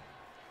scored.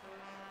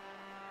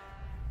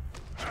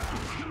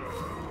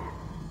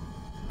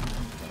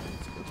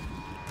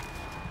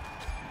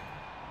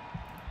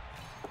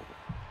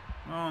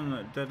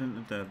 Dead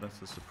into dead,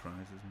 that's a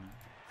surprise, isn't it?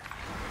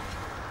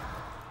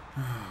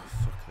 Oh,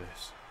 fuck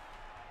this.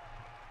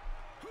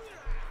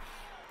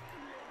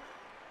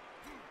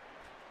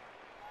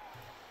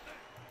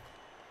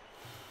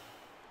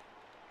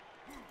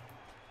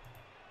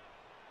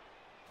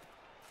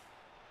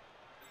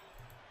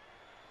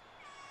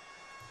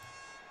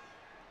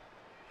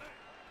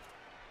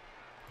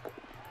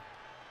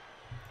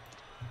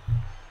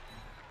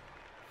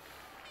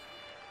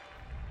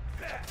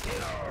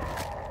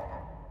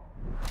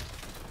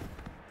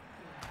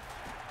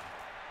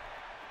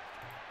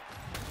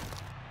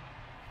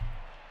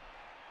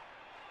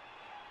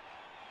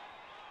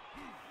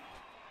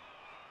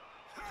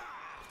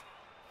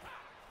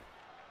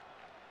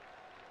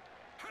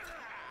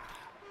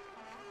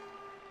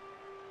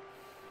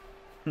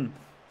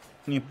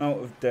 The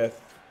amount of death,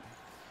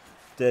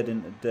 dead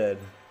into dead,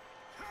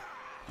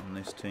 on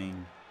this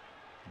team,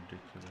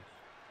 ridiculous.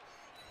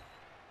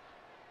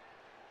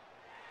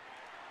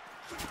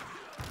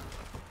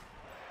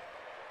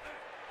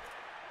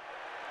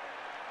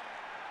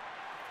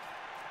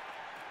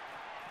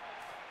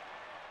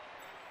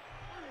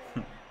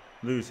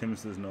 Lose him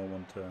so there's no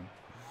one turn.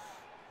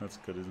 That's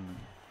good, isn't it?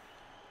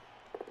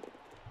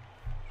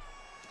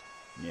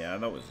 Yeah,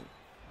 that was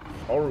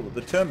horrible.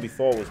 The turn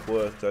before was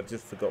worse. I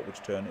just forgot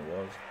which turn it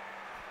was.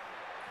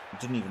 I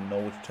didn't even know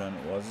which turn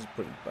it was. It's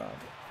pretty bad.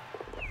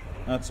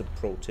 That's a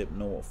pro tip.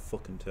 Know what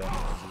fucking turn it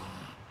was.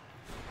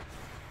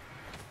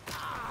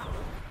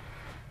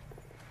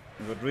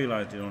 If I'd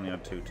realised you only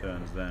had 2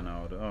 turns then,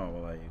 I would... Oh,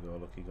 well, there you go.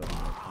 Look, you got him.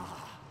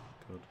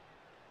 Good.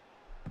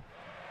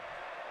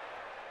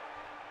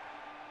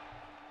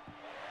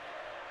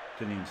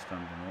 Didn't even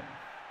stand him up.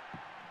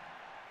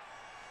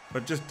 If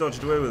I'd just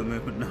dodged away with a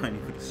movement 9, he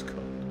would have scored.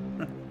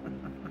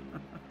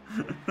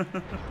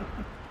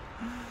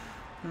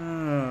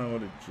 Ah,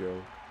 what a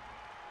joke.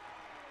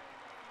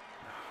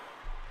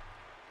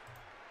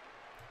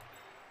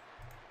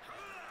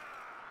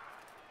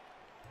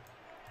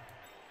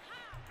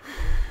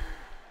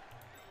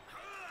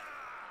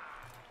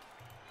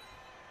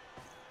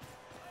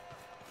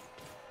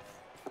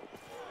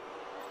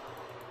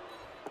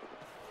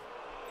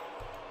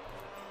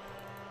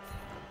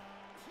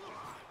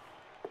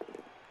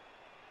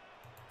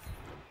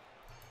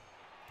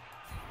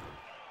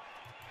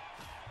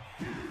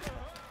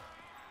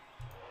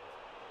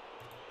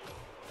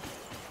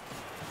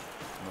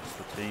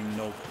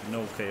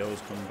 No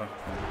KOs come back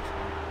from it.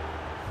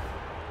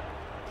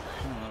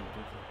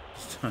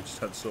 Oh, I just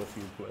had so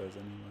few players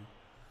anyway.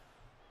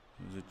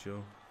 It was a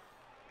joke.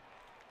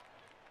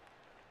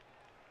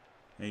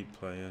 8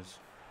 players.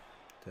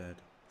 Dead.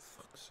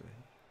 Fuck's sake.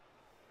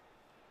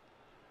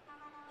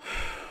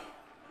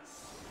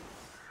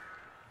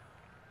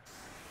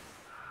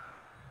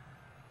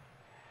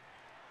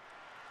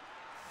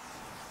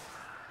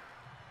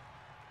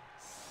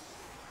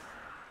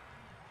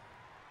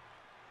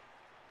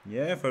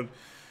 Yeah,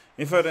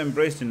 if I'd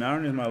embraced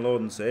Inarin as my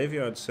Lord and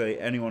Saviour, I'd say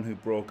anyone who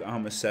broke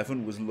Armour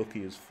 7 was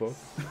lucky as fuck.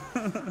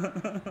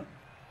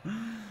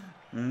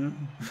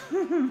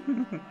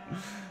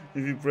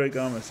 If you break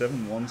Armour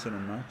 7 once in a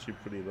match, you're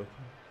pretty lucky.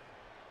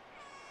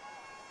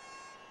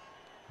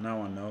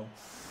 Now I know.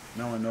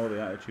 Now I know the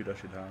attitude I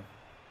should have.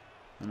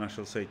 And I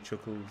shall say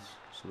chuckles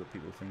so that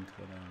people think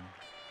that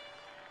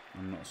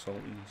I'm not salty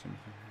or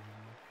something.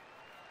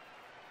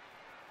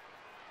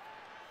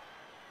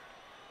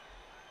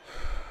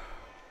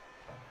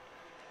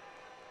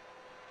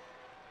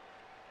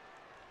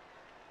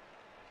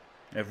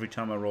 Every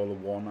time I roll a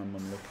 1, I'm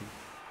unlucky.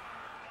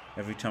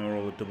 Every time I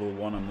roll a double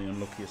 1, I'm the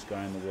unluckiest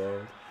guy in the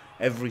world.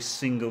 Every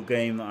single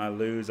game that I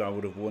lose, I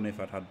would have won if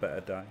I'd had better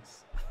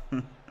dice.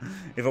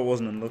 If I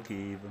wasn't unlucky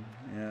even.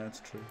 Yeah, that's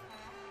true.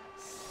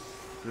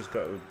 Just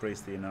got to embrace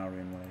the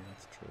Inarian way,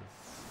 that's true.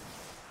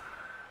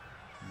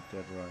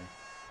 You're dead right.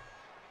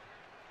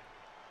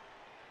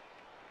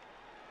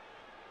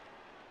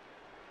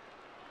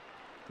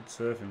 Good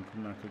surfing,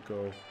 couldn't I? Could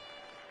go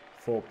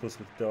 4+ with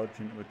dodge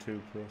into a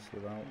 2+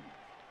 without.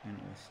 Into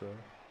a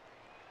surf.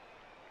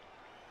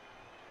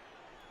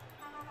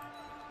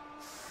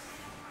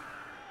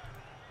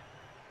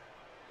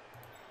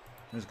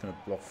 I'm just going to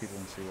block people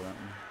and see what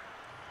happens.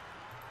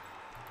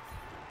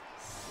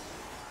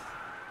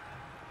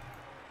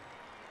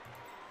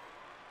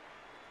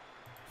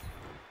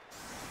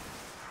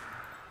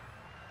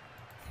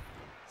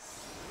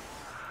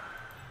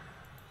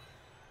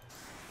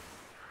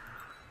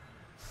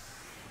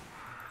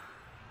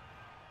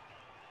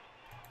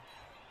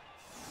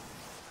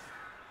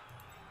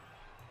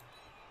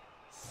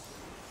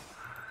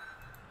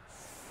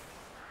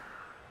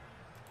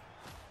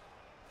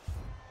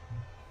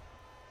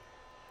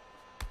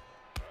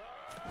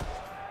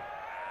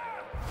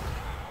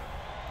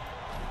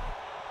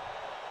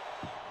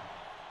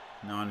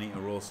 Now I need to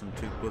roll some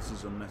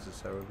 2+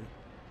 unnecessarily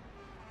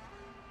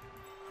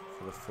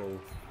for the full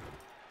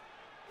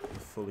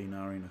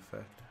Inarian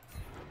effect.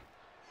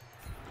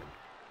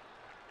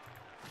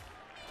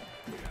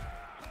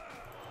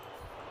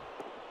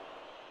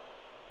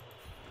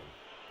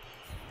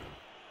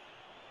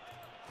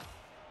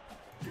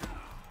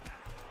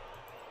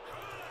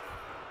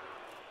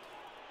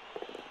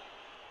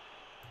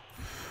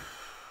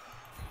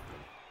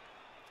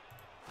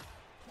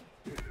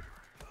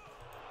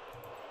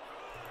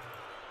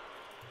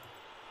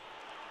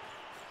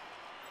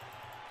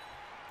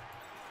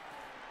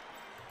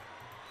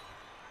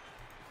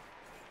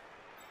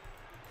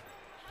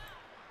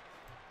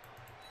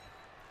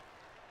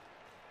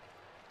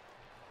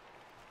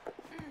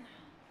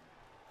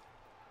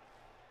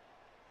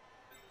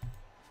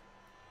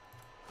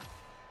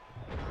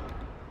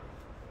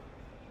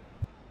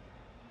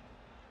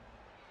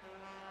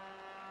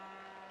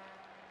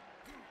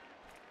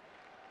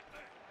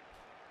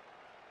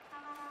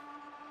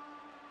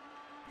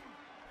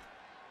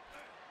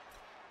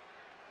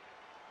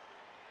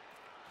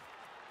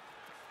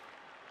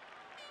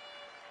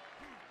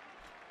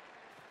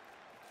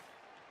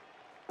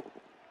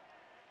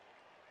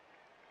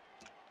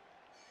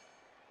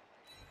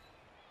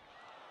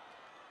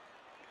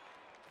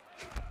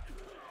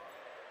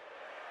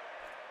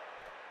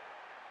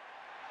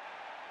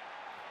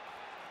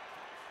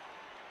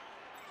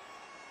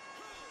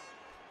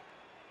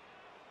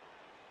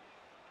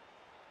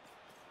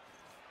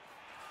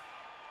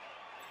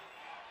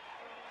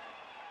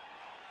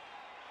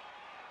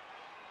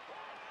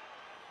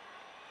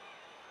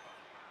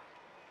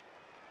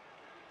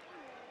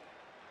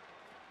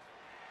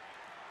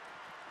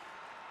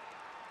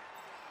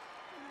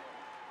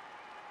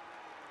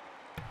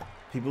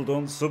 People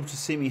don't sub to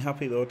see me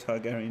happy though,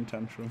 Targaryen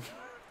Tantrum.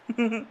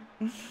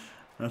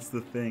 That's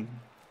the thing.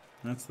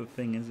 That's the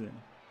thing, is it?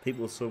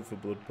 People sub for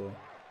Bloodbowl.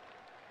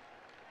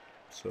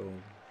 So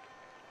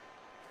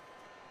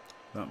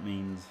that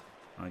means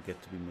I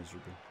get to be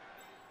miserable.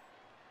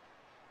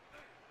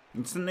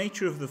 It's the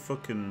nature of the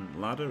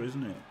fucking ladder,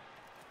 isn't it?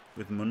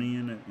 With money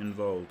in it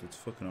involved, it's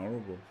fucking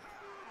horrible.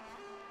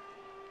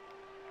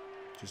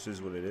 Just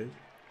is what it is.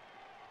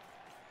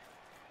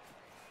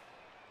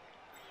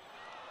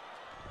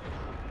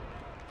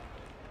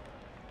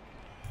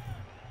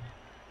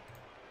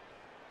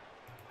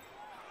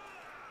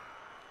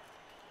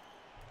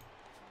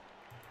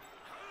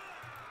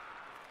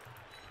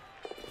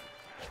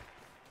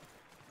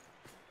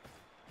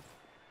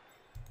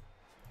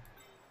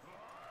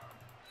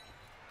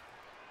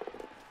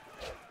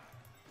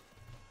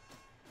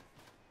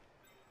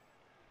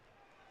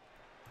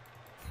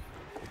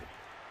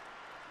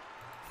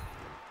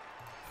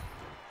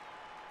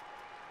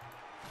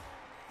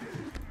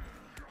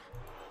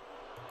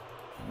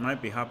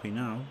 Might be happy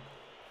now.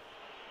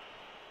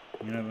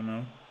 You never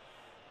know.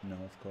 No,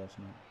 of course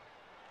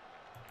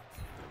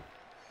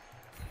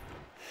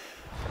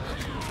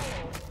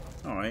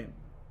not. Alright.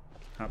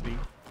 Happy.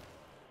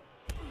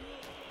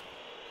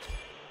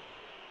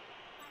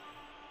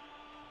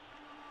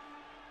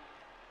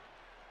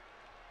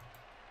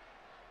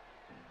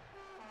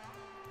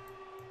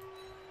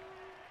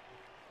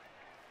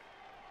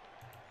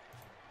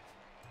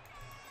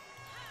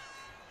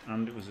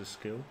 And it was a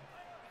skill.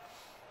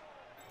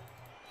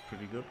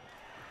 Pretty good.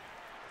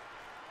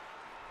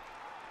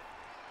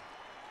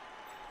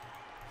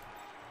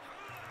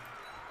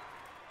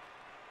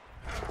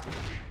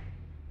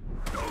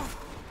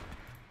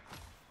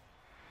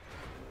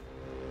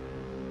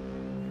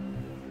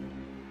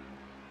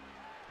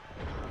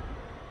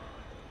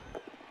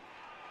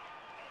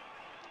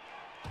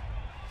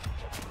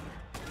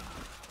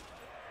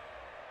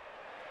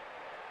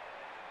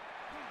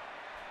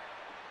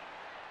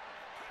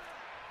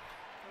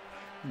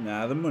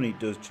 Nah, the money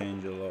does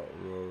change a lot.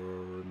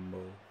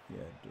 Yeah,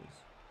 it does.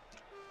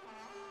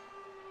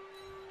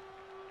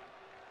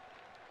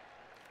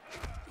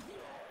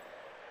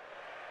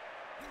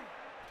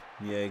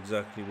 Yeah,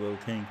 exactly, Will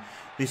King.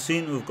 They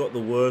seem to have got the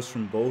worst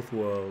from both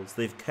worlds.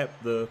 They've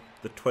kept the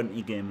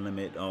 20 game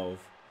limit of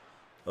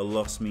a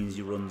loss means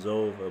your run's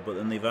over, but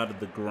then they've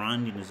added the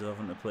grindiness of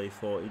having to play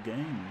 40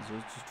 games.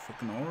 It's just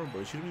fucking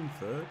horrible. It should have been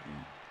 30. It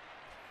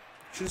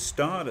should have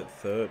started at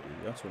 30.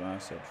 That's what I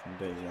said from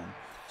day one.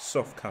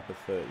 Soft cap of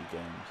 30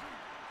 games.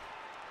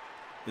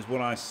 Is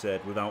what I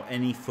said without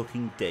any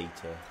fucking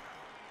data.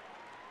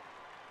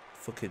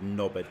 Fucking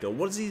knobhead.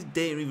 What does his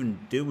data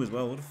even do as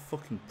well? What a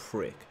fucking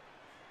prick.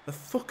 The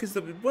fuck is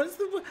the... What is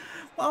the... Well,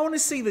 I want to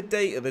see the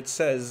data that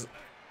says...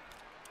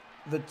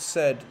 That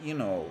said, you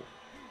know...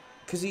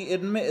 Because he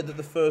admitted that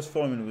the first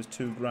formula was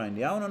too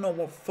grindy. I want to know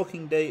what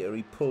fucking data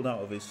he pulled out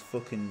of his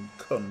fucking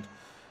cunt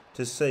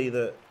to say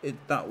that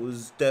that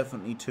was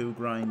definitely too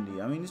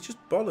grindy. I mean, it's just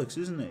bollocks,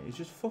 isn't it? It's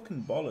just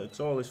fucking bollocks.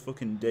 All this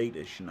fucking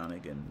data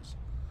shenanigans.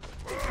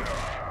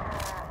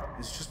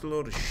 It's just a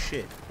load of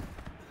shit.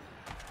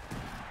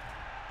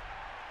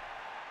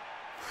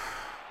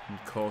 And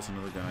of course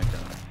another guy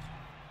dies.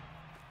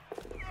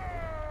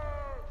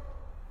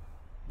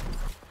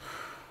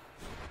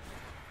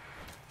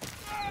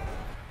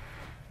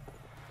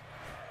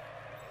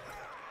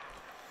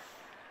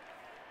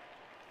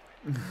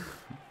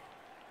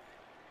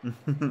 Do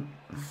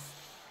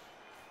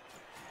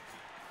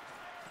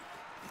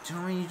you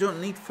know what I mean? You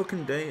don't need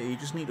fucking data. You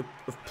just need to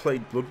have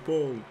played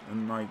Bloodbowl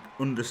and like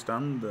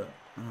understand that.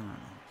 I don't know.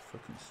 It's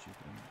fucking stupid.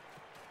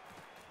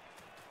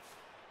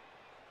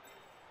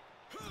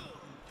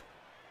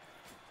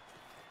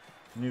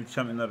 The new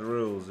champion that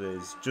rules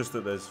is just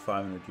that there's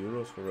 500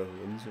 euros for whoever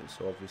wins it,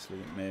 so obviously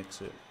it makes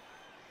it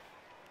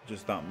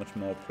just that much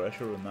more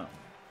pressure and that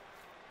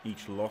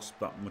each loss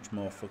that much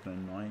more fucking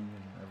annoying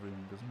and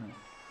everything, doesn't it?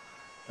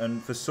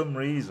 And for some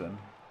reason,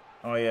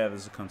 oh yeah,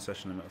 there's a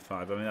concession limit of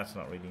 5. I mean, that's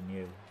not really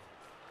new.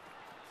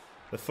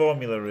 The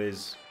formula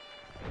is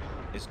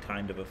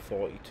kind of a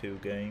 42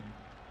 game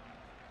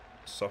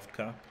soft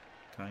cap,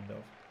 kind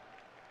of,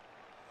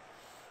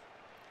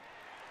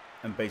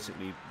 and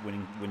basically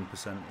win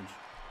percentage.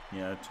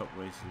 Yeah, top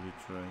race of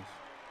each race.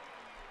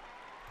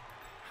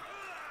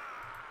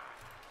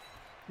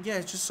 Yeah,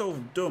 it's just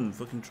so dumb.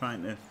 Fucking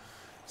trying to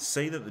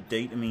say that the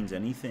data means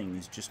anything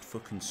is just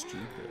fucking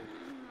stupid.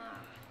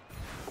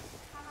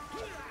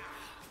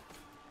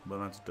 Well,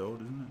 that's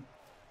Dode, isn't it?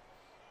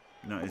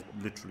 No, it's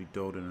literally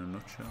Dode in a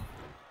nutshell.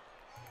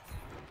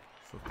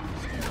 Fucking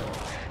stupid.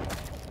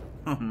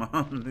 Oh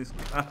man, this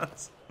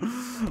Kaz.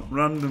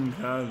 Random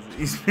Kaz.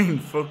 He's been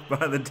fucked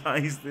by the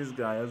dice, this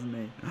guy, hasn't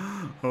he?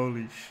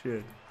 Holy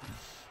shit.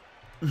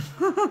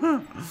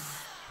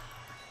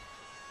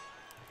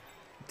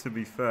 To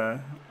be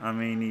fair, I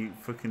mean, he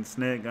fucking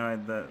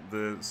snake-eyed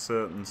the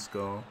certain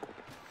score.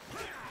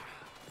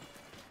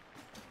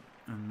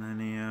 And then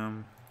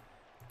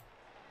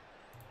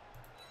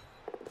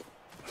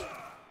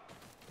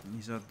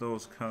he's had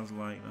those Kaz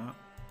like that.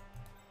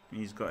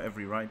 He's got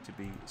every right to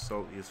be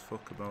salty as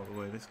fuck about the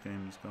way this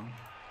game's gone.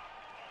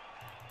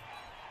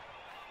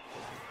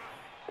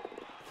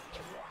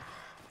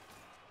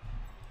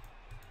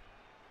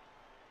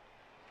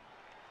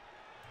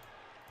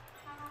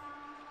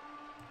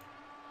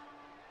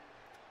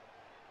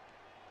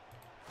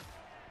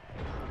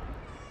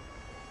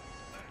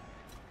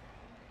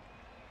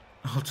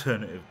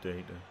 Alternative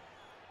data.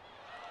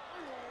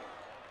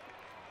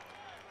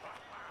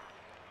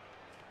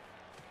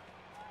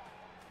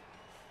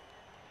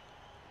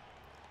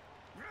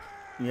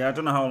 Yeah, I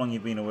don't know how long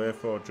you've been away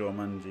for, Joe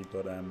Manji,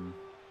 but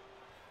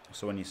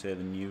so when you say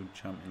the new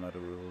champion ladder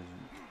rules,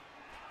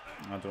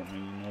 I don't really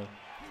know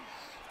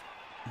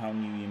how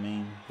new you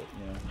mean, but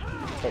yeah,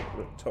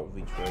 top of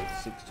each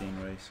race, 16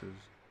 races,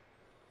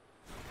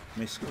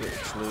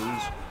 misclicks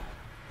lose,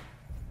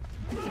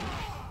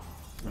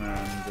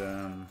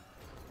 and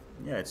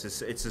yeah, it's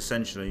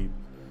essentially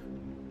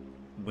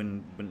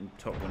when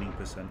top winning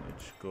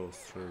percentage goes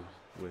through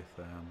with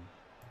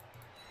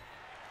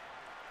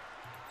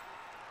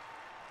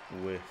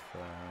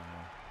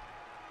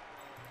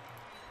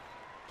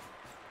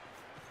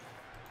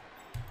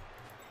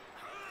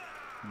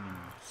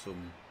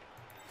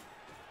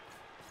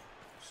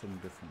some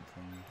different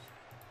things.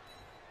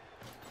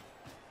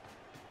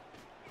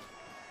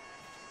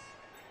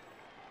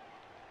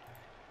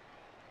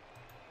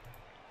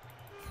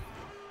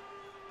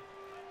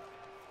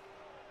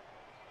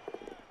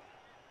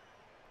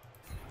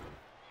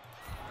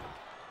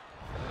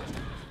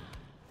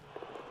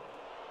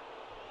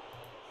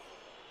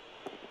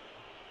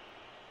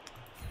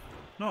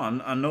 No,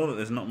 I know that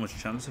there's not much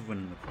chance of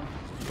winning the prize,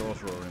 of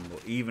course, Roaring,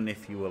 but even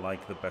if you were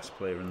like the best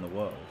player in the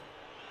world,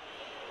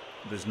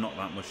 there's not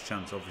that much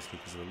chance, obviously,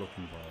 because of the luck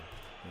involved.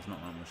 There's not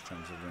that much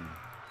chance of winning.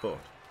 But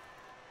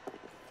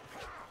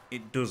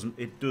it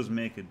does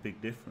make a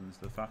big difference,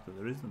 the fact that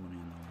there is the money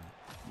in the line.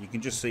 You can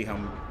just see how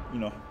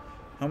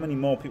many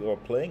more people are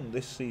playing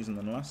this season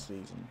than last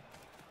season,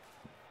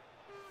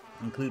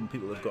 including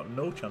people that've got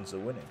no chance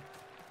of winning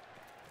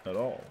at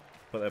all,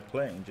 but they're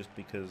playing just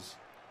because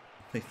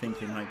they think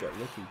they might get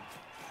lucky.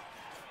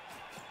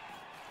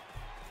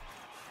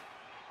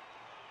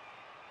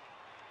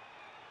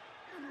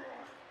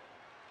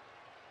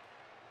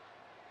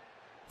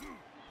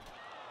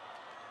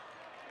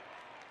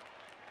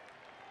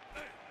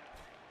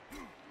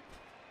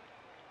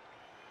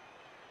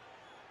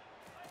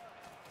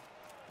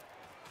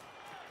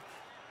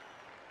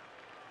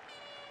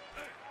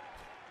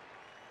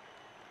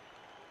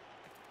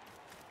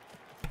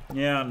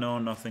 Yeah, I know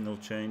nothing will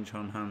change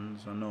on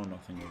hands. I know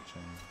nothing will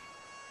change.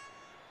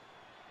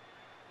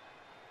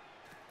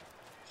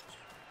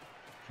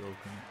 Joking.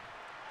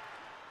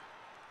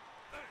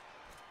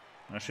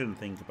 I shouldn't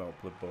think about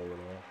Bloodbowl at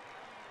all.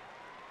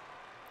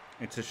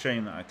 It's a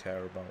shame that I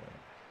care about it.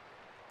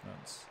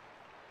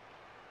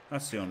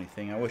 That's the only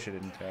thing. I wish I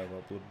didn't care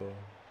about Bloodbowl.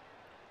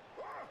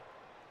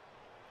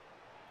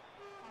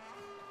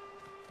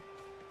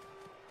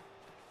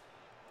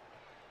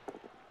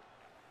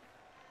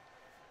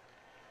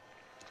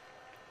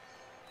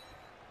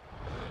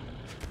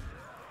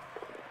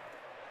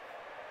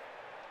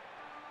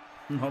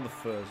 Not the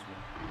first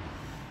one.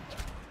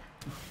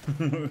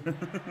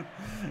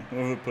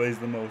 Whoever plays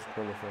the most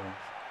qualifies.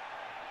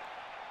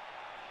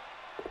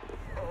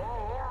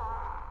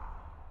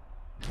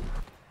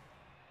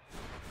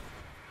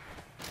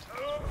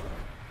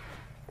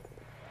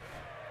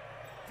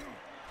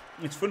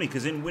 It's funny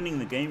because in winning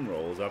the game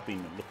rolls, I've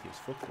been lucky as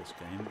fuck this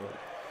game, but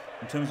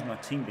in terms of my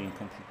team being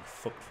completely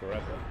fucked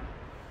forever,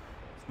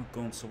 it's not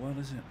going so well,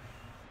 is it?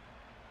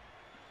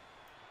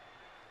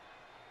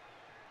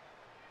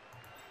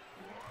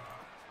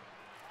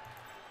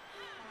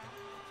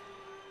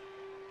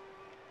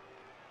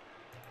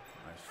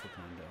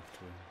 Fucking hand it off to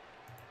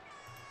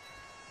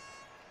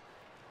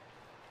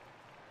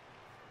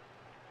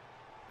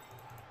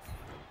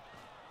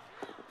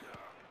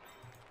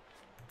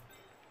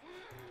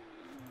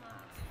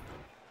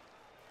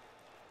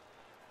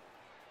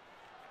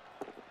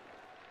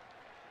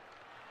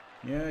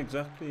him. Yeah,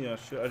 exactly. I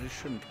just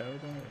shouldn't care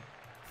about it.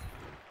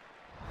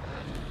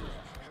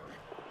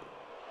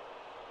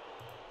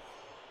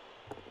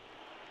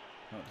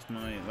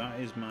 That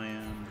is my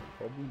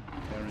problem,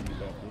 caring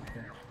about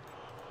Bloodbowl.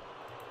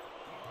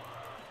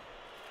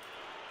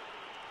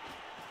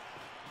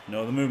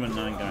 No, the Movement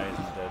 9 guy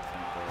isn't dead,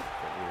 thank God,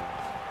 but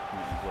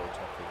yeah, blow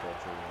tackle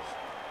dodgers.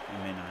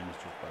 MA9 is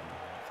just bad.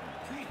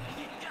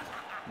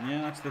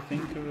 Yeah, that's the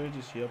thing,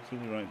 Courageous, you're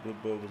absolutely right,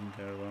 Bloodbowl doesn't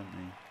care about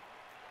me.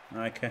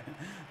 I care.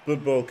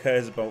 Bloodbowl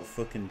cares about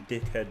fucking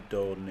dickhead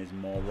Dode and his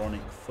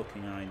moronic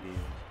fucking ideas.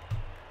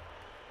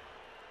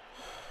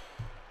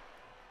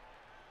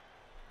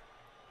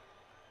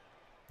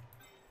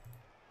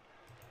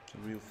 It's a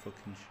real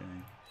fucking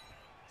shame.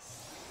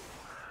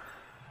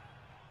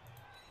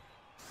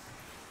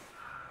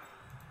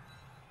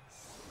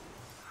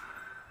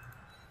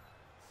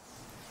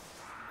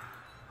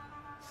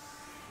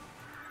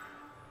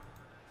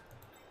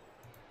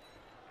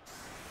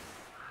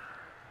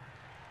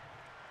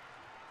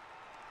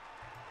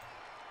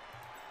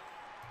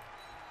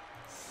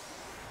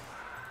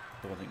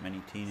 I don't think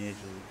many teenagers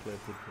will play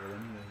Bloodbowl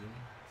anyway, do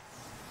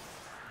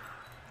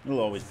they? It'll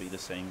always be the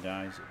same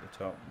guys at the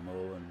top,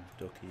 Mo and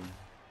Ducky and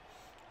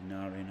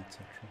Inari and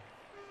etc.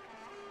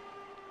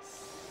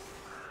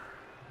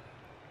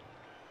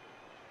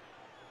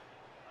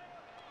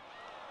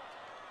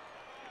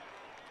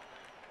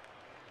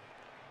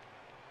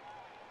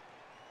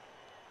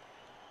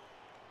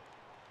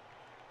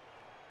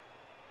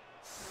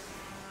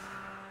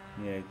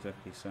 Yeah,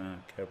 exactly, so I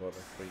don't care about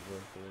the free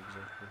worker,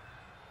 exactly.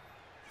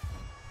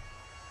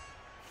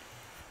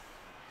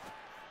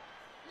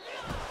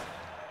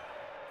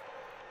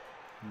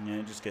 Yeah,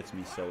 it just gets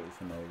me salty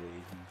for no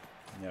reason.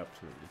 You're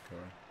absolutely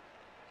correct.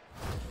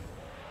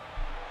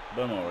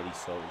 But I'm already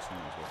salty, so I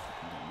might as well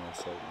fucking get more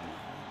salty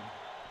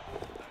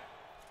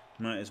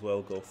now. Might as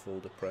well go full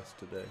depressed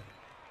today.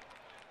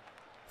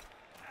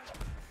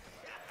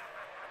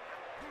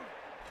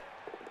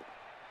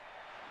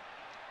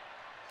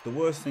 The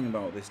worst thing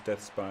about this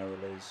death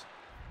spiral is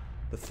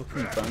the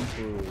fucking bank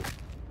rule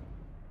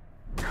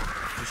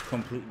just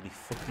completely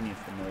fucking you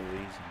for no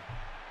reason.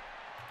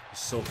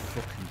 It's so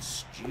fucking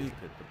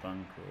stupid, the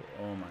bank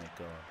rule. Oh my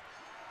god.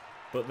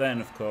 But then,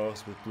 of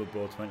course, with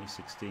Bloodbowl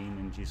 2016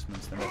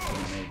 inducements, they're not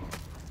going to make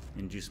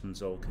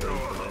inducements okay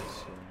for this.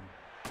 So.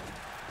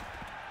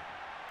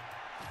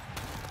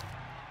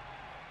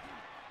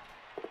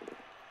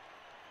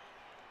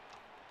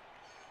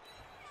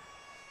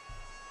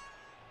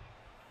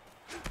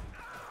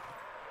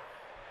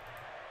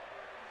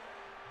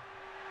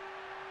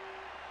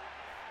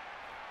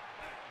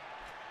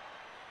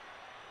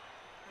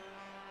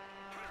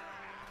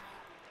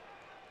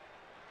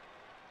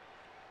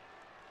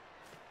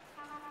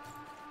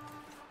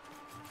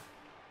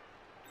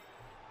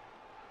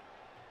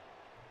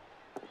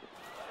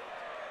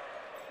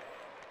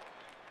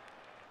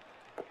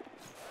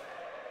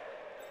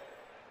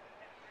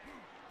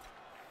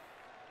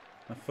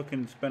 I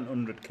fucking spent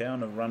 100k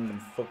on a random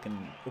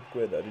fucking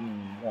upgrade that I didn't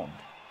even want.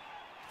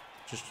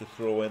 Just to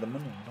throw away the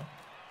money, you know?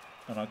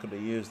 And I could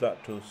have used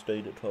that to have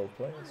stayed at 12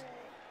 players.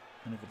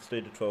 And if it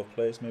stayed at 12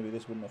 players, maybe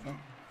this wouldn't have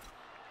happened.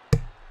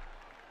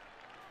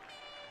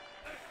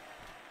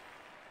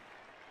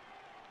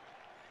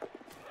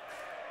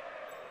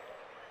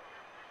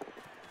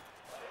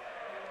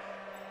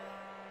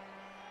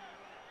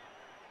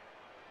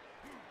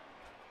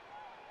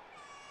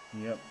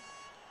 Yep.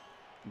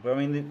 But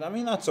I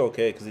mean that's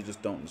okay because they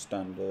just don't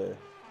understand.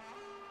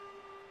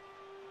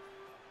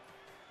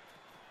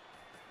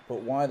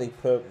 But why they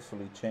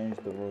purposefully change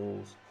the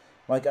rules,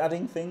 like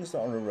adding things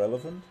that are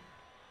irrelevant,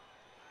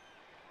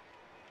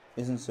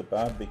 isn't so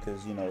bad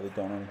because you know they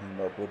don't know anything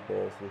about Blood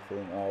Bowl, so they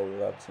think, oh,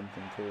 we'll add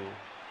something cool,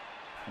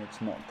 and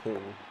it's not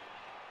cool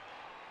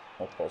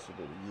or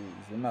possible to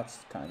use, and that's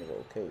kind of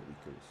okay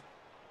because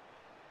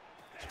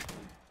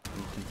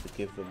you can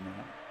forgive them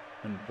that.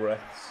 And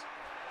breaths.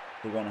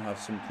 They want to have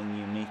something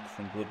unique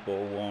from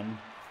Bloodbowl 1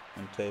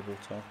 and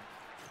Tabletop.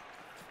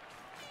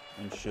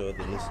 And sure,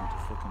 they listen to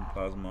fucking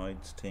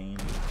Plasmoid's team,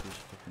 which is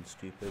fucking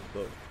stupid,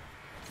 but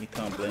you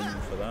can't blame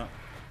them for that.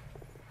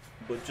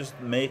 But just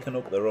making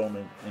up their own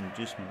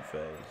inducement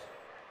phase,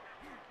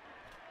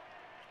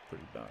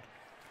 pretty bad.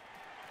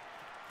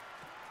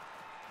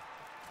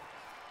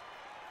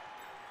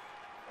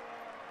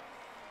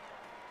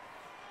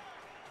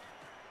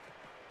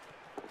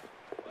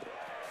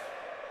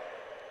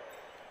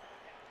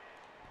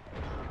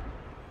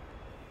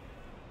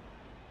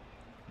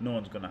 No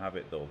one's going to have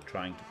it though,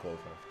 trying to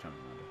qualify for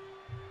Champion Ladder.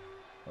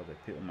 Although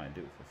people might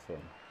do it for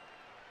fun.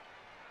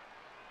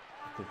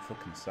 I could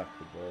fucking sack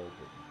the ball,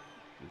 but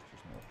there's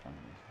just no fun.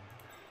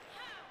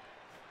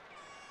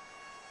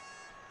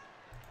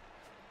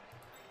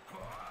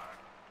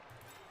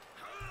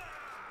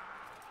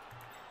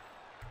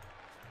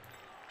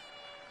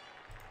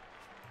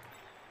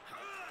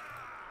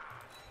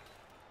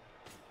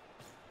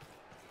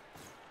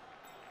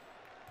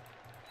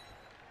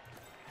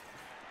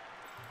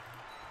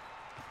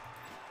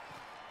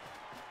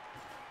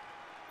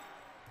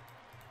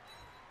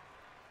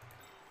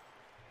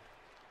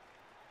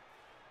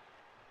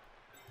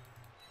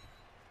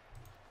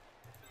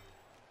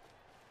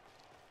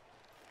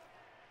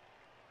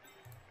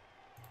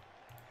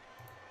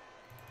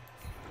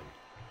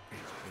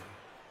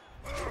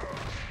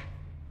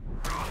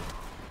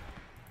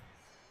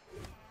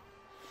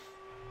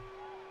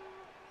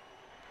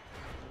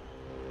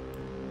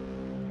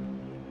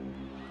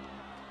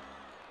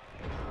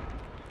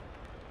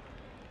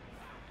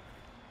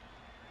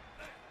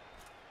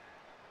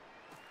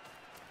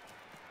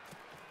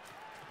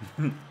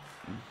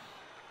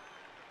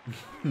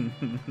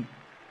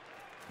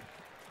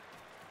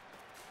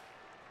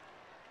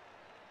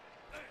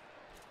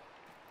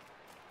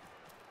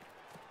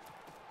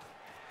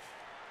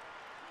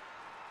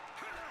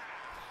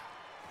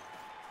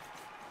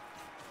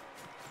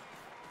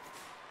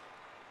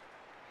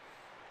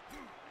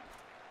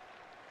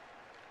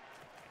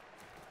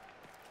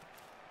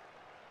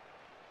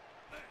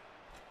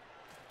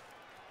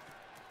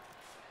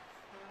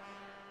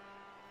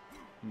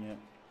 Yeah.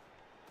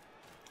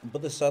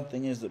 But the sad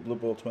thing is that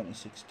Blood Bowl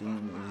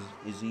 2016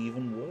 is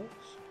even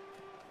worse.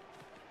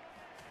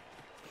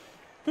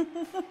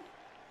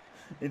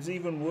 It's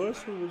even worse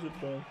for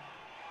Wizard Bowl.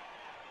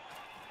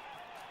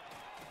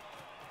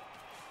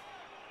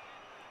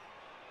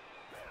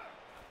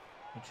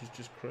 Which is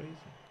just crazy.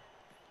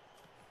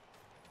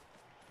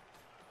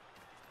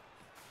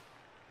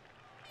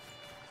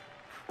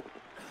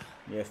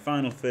 Yeah,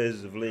 final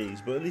phases of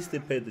leagues, but at least they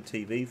paid the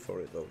TV for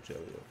it though,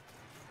 Jelly.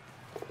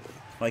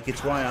 Like,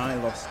 it's why I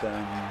lost the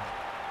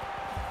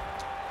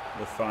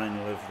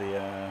final of the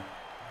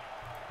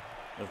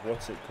of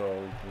what's it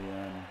called,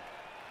 the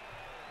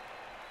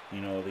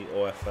you know, the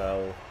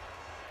OFL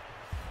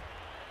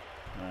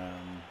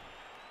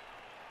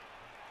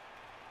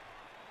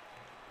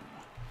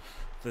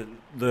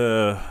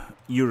the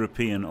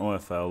European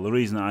OFL. The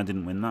reason I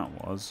didn't win that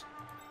was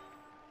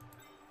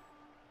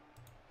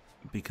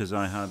because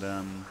I had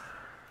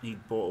he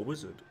bought a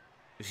wizard.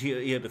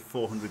 He had a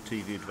 400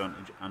 TV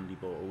advantage and he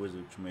bought a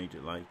wizard, which made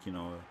it like, you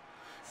know,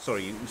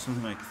 sorry, it was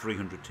something like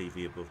 300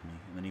 TV above me,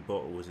 and then he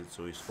bought a wizard,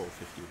 so he's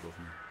 450 above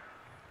me.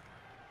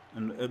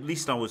 And at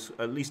least I got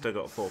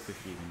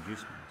 450 in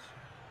inducements,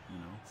 you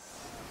know.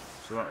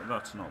 So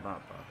that's not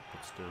that bad,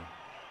 but still.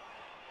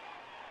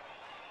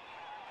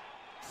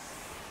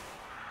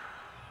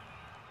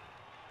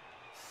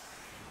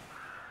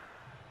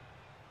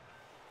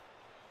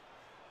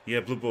 Yeah,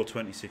 Blood Bowl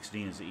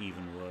 2016 is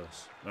even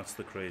worse. That's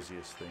the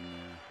craziest thing.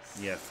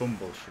 Yeah,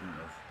 fumble shouldn't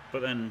have.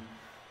 But then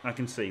I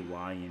can see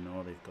why, you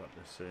know, they've got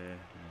to say,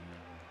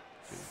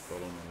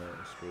 following the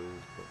latest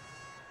rules. But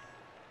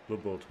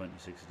Blood Bowl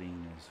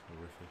 2016 is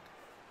horrific.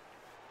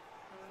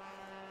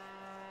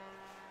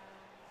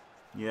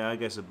 Yeah, I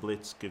guess a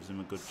blitz gives him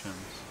a good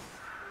chance.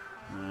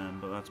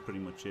 But that's pretty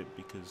much it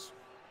because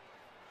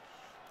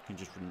he can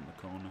just run in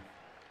the corner.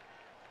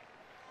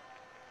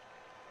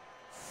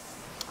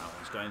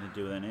 Got anything to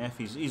do with NF.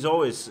 He's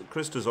always,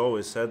 Krista's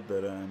always said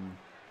that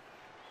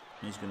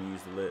he's going to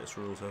use the latest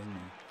rules, hasn't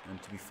he?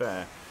 And to be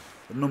fair,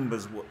 the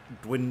numbers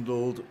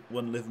dwindled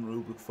when Living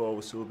Rulebook 4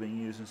 was still being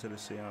used instead of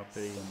CRP,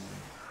 and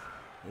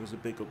there was a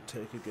big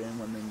uptake again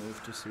when they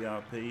moved to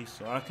CRP,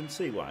 so I can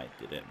see why it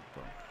did it,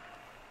 but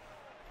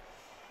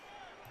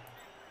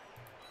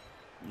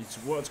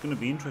what's going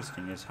to be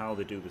interesting is how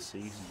they do the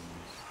seasons.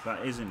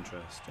 That is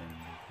interesting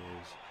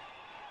because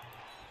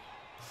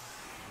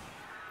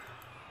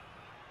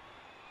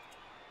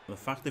the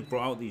fact they've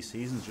brought out these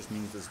seasons just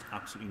means there's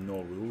absolutely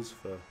no rules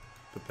for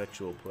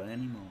perpetual play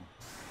anymore.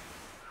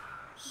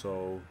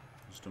 So,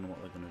 I just don't know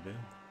what they're going to do.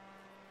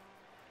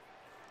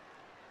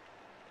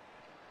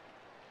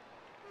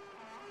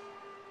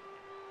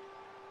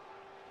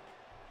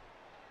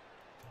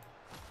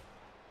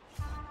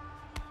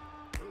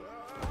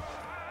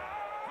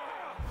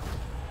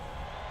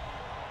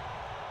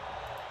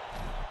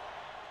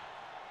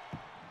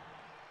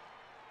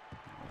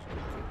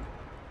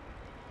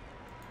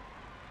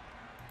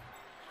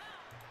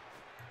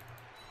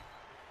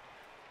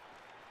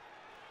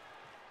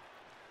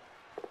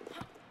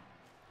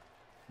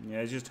 Yeah,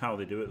 it's just how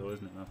they do it though,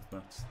 isn't it?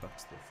 That's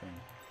the thing.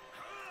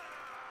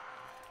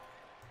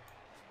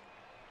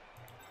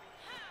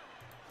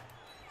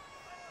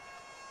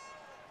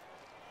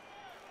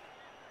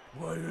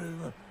 What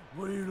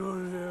are you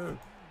doing here?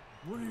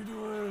 What are you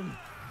doing?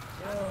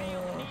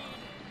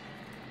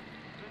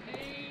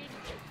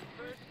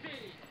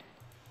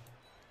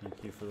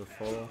 Thank you for the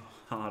follow.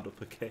 Hard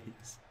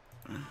uppercase.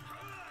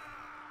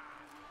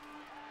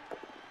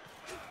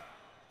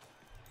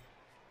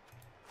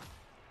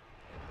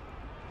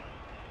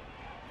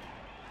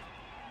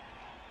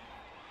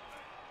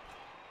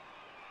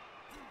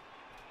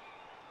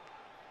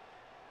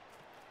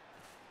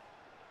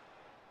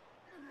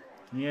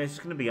 Yeah, it's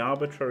just gonna be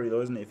arbitrary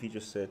though, isn't it? If you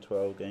just say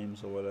 12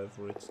 games or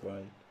whatever, it's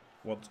like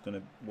what's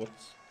gonna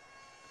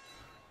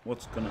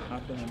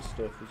happen and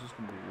stuff. It's just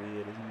gonna be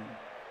weird, isn't it?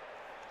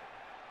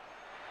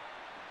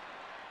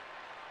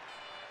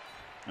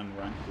 And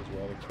ranked as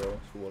well, of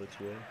course, for what it's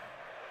worth.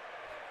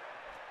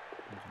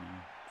 I don't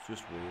know. It's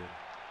just weird.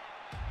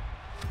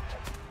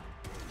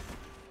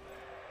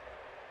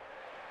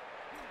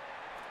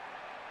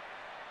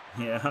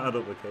 Yeah, hard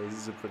uppercase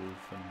is a pretty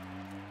funny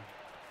one. Yeah.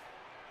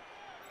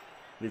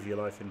 Live your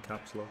life in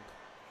caps lock.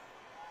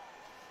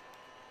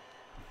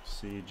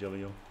 See you,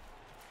 Jellio.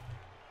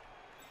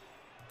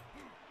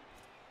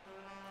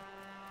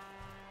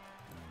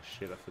 Oh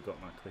shit, I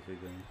forgot my click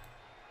again.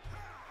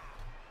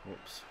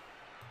 Whoops.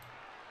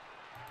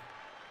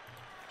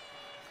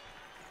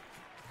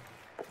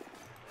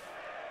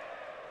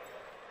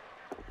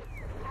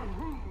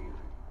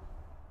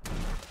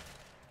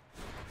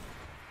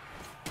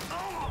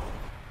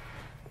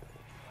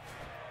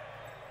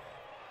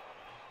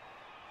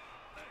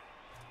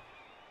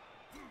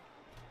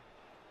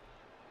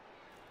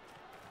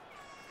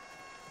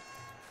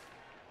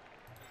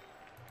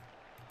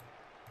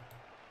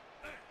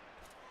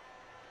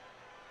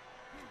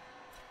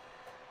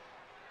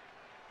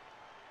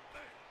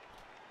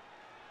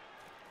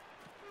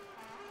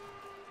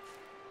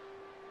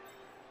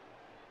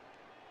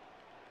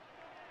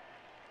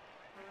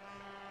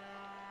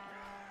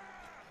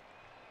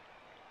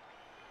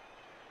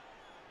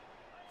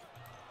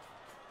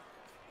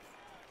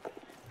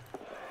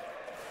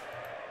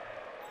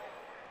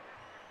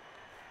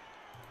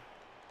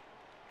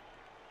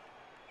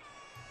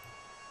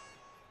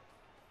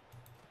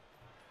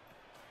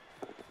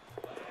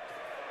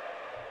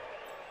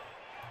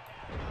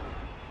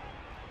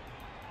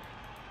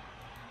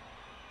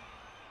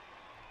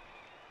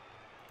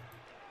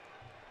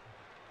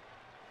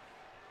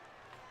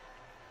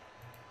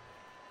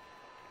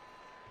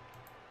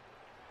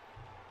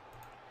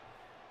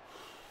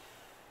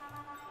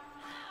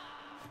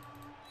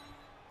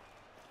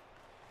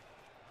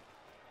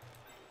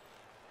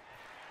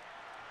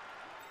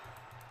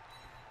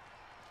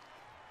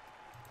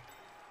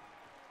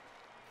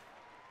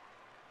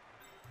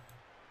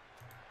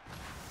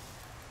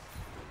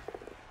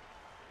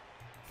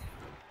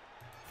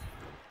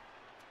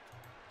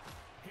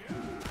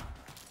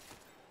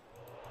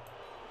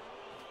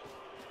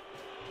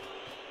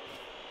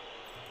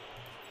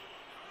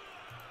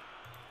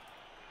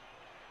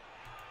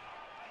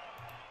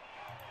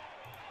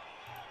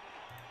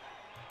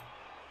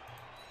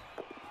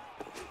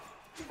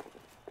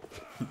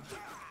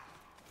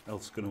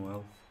 Elf's gonna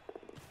elf.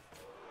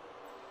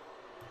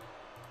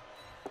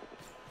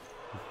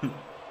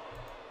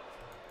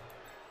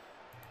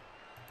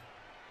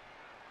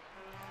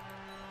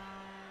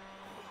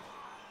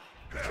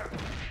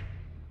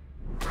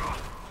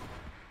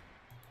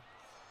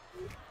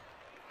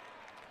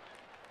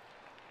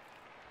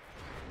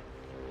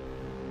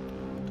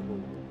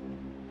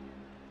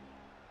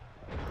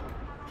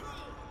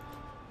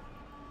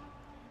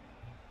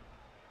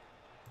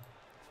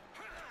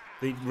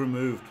 They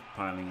removed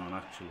piling on,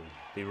 actually.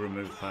 They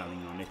removed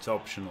piling on. It's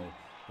optional,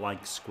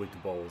 like squig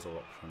balls are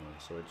optional,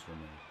 so it's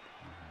removed.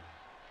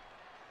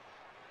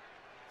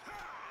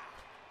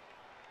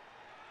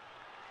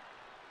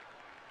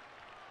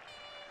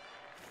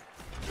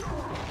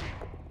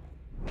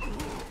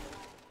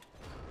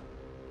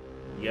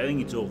 Yeah, I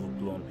think it's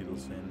overblown, people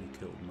saying they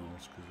killed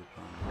Norse because of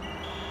piling.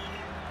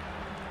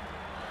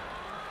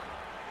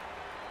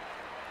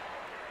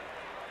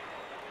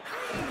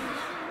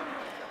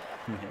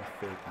 Yeah,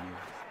 fake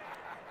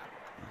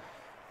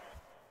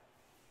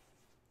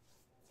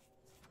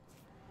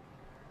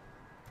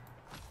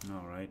news.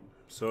 Alright,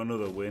 so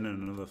another win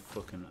and another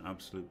fucking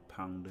absolute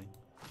pounding.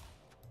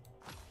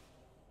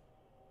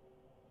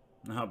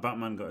 Now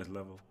Batman got his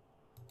level.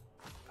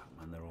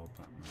 Batman, they're all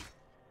Batman.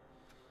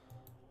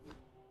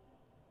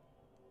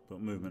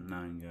 But movement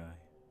 9 guy.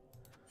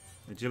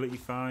 Agility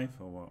 5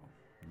 or what?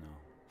 No.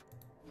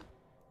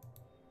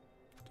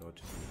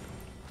 Dodge.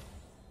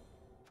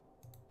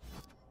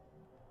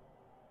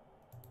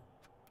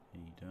 He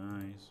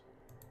dies.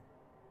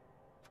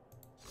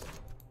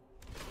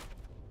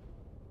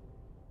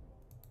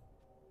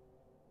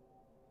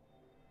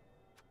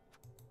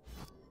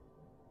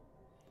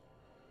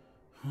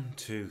 One,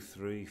 two,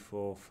 three,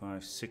 four,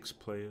 five, 6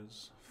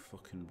 players.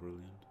 Fucking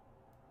brilliant.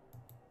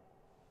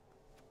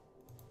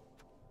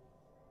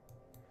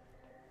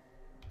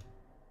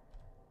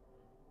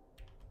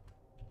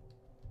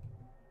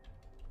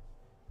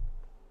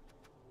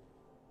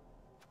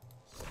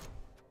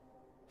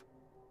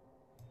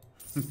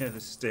 Yeah, the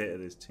state of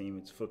this team,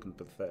 it's fucking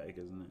pathetic,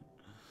 isn't it?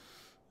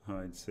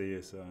 Hide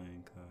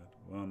CSI card.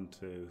 1,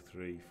 2,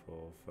 3,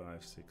 4,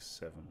 5, 6,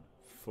 7.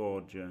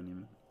 4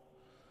 journeymen.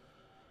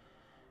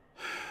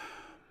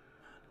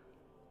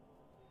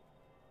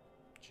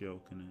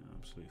 Joking it,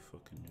 absolute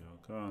fucking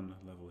joke. Oh, on the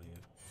level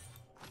here.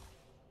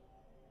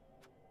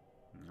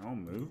 Oh,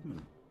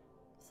 movement.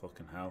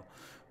 Fucking hell.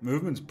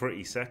 Movement's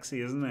pretty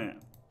sexy, isn't it?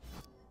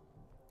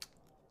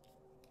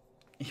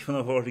 Even though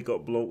I've already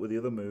got bloat with the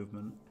other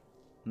movement.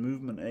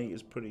 Movement 8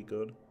 is pretty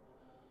good.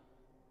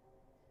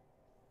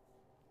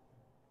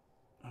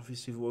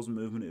 Obviously, if it wasn't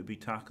movement, it would be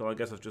tackle. I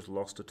guess I've just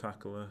lost a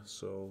tackler,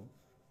 so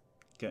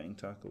getting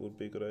tackle would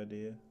be a good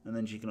idea. And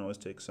then she can always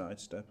take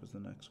sidestep as the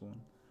next one.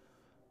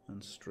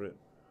 And strip.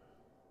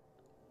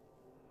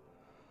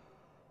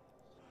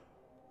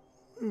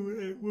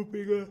 It would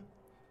be good.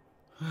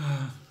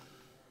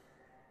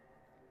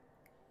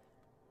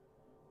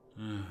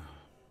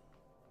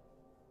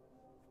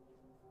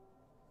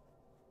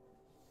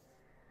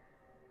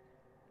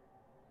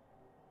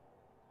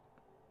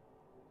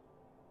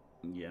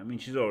 Yeah, I mean,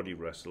 she's already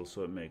wrestled,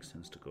 so it makes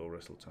sense to go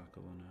wrestle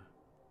tackle on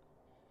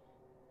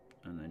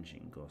her. And then she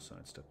can go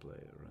sidestep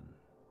later, and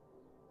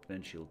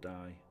then she'll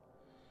die.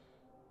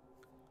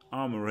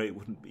 Armor 8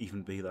 wouldn't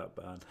even be that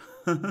bad.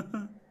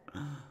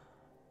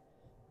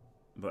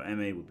 But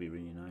MA would be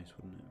really nice,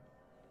 wouldn't it?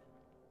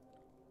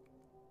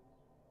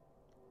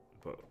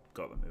 But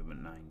got the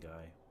movement 9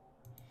 guy.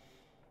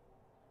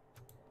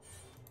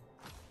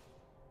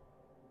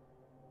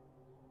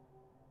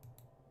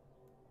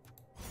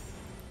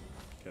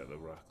 Get the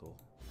rackle.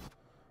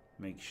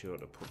 Make sure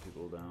to put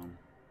people down.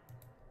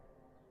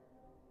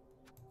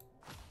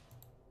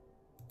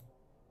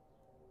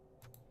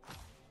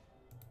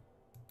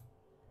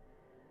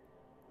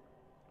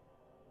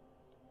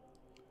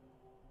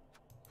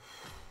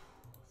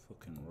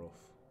 Fucking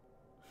rough.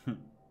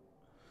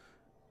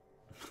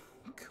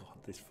 God,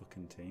 this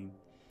fucking team.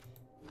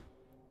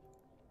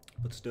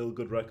 But still,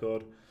 good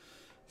record.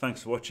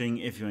 Thanks for watching.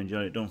 If you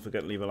enjoyed it, don't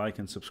forget to leave a like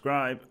and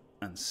subscribe.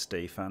 And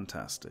stay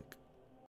fantastic.